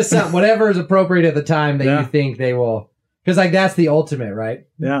 Right. Just whatever is appropriate at the time that you think they will. Because like that's the ultimate, right?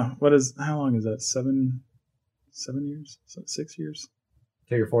 Yeah. How long is that? 7 years? 6 years?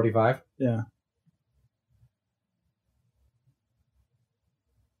 Till you're 45? Yeah.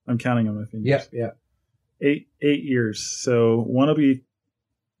 I'm counting on my fingers. Yeah. 8 years. So one will be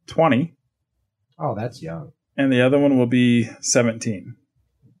 20. Oh, that's young. And the other one will be 17.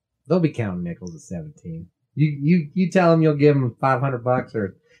 They'll be counting nickels at 17. You tell them you'll give them $500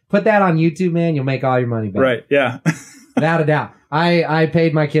 or put that on YouTube, man. You'll make all your money back. Right. Yeah. Without a doubt. I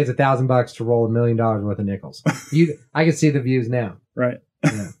paid my kids $1,000 to roll $1 million worth of nickels. I can see the views now. Right.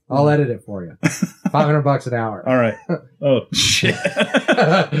 Yeah. I'll edit it for you. $500 an hour. All right. Oh shit.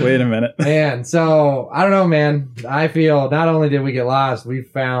 Wait a minute. Man, so I don't know, man. I feel not only did we get lost, we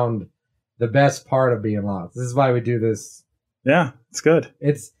found the best part of being lost. This is why we do this. Yeah, it's good.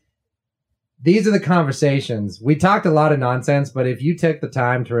 These are the conversations. We talked a lot of nonsense, but if you took the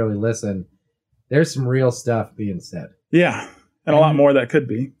time to really listen, there's some real stuff being said. Yeah. And a lot more that could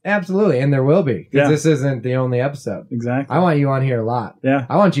be. Absolutely. And there will be. Because this isn't the only episode. Exactly. I want you on here a lot. Yeah.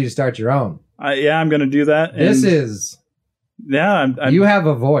 I want you to start your own. I'm going to do that. This is... Yeah. You have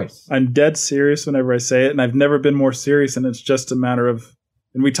a voice. I'm dead serious whenever I say it. And I've never been more serious. And it's just a matter of...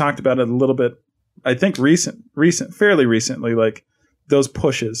 And we talked about it a little bit, I think fairly recently, like those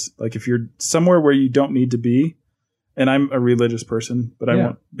pushes. Like if you're somewhere where you don't need to be And I'm a religious person, but I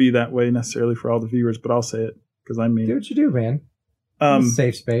won't be that way necessarily for all the viewers, but I'll say it because I mean, do what you do, man.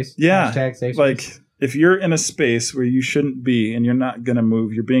 Safe space. Yeah. Hashtag safe space. Like if you're in a space where you shouldn't be and you're not going to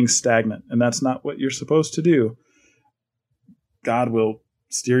move, you're being stagnant, and that's not what you're supposed to do. God will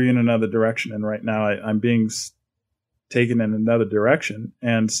steer you in another direction. And right now I'm being taken in another direction,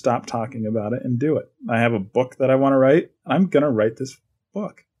 and stop talking about it and do it. I have a book that I want to write. I'm going to write this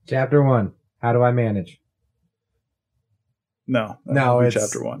book. Chapter 1. How do I manage? No, it's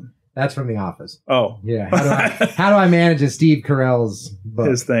chapter 1. That's from The Office. Oh, yeah. How do I manage is Steve Carell's book.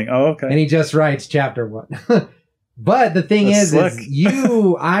 His thing. Oh, okay. And he just writes chapter 1. But the thing is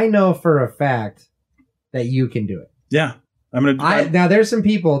I know for a fact that you can do it. Yeah, I'm gonna. Now there's some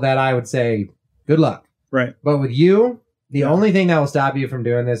people that I would say, good luck. Right. But with you, the only thing that will stop you from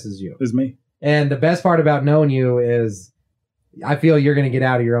doing this is you. Is me. And the best part about knowing you is, I feel you're going to get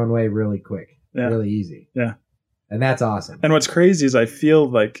out of your own way really quick, really easy. Yeah. And that's awesome. And what's crazy is I feel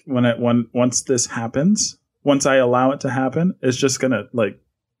like once this happens, once I allow it to happen, it's just gonna like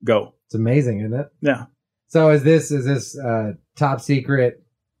go. It's amazing, isn't it? Yeah. So is this top secret?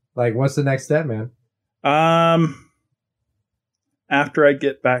 Like, what's the next step, man? After I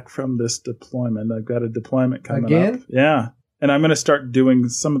get back from this deployment, I've got a deployment coming Again? up. Yeah. And I'm gonna start doing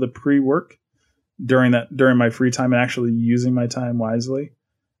some of the pre-work during my free time and actually using my time wisely.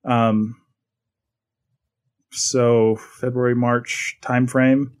 So February, March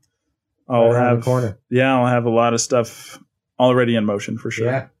timeframe, I'll have a lot of stuff already in motion for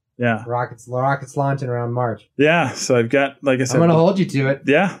sure. Yeah. Rockets launching around March. Yeah. So I've got, like I said, I'm going to hold you to it.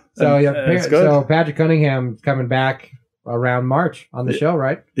 Yeah. So so Patrick Cunningham coming back around March on the show,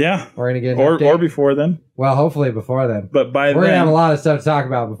 right? Yeah. We're going to get or before then. Well, hopefully before then. But we're going to have a lot of stuff to talk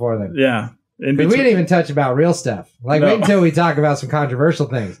about before then. Yeah. We didn't even touch about real stuff. Like, wait until we talk about some controversial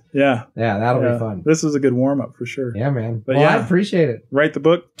things. Yeah. Yeah, that'll be fun. This was a good warm-up for sure. Yeah, man. But I appreciate it. Write the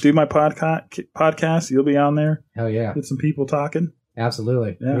book, do my podcast. You'll be on there. Hell yeah. Get some people talking.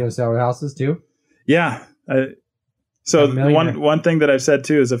 Absolutely. Yeah. You're going to sell houses too? Yeah. So one thing that I've said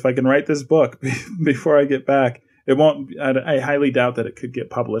too is if I can write this book before I get back, it won't. I highly doubt that it could get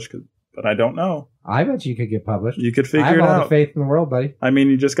published, but I don't know. I bet you could get published. You could figure it out. I have all the faith in the world, buddy. I mean,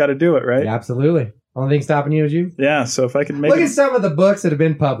 you just got to do it, right? Yeah, absolutely. Only thing stopping you is you. Yeah. So if I can make Look at some of the books that have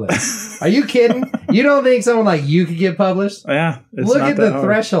been published. Are you kidding? You don't think someone like you could get published? Yeah. Look at the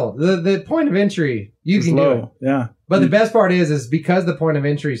threshold, the point of entry. You can do it. Yeah. But the best part is because the point of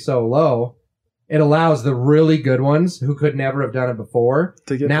entry is so low, it allows the really good ones who could never have done it before.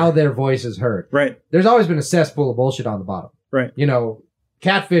 Their voice is heard. Right. There's always been a cesspool of bullshit on the bottom. Right. You know,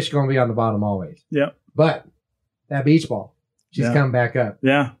 catfish going to be on the bottom always. Yeah. But that beach ball, she's come back up.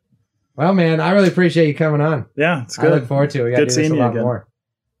 Yeah. Well, man, I really appreciate you coming on. Yeah, it's good. I look forward to it. We got to do this a lot more.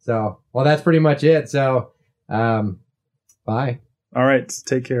 So, well, that's pretty much it. So, bye. All right.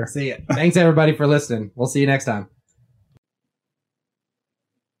 Take care. See ya. Thanks, everybody, for listening. We'll see you next time.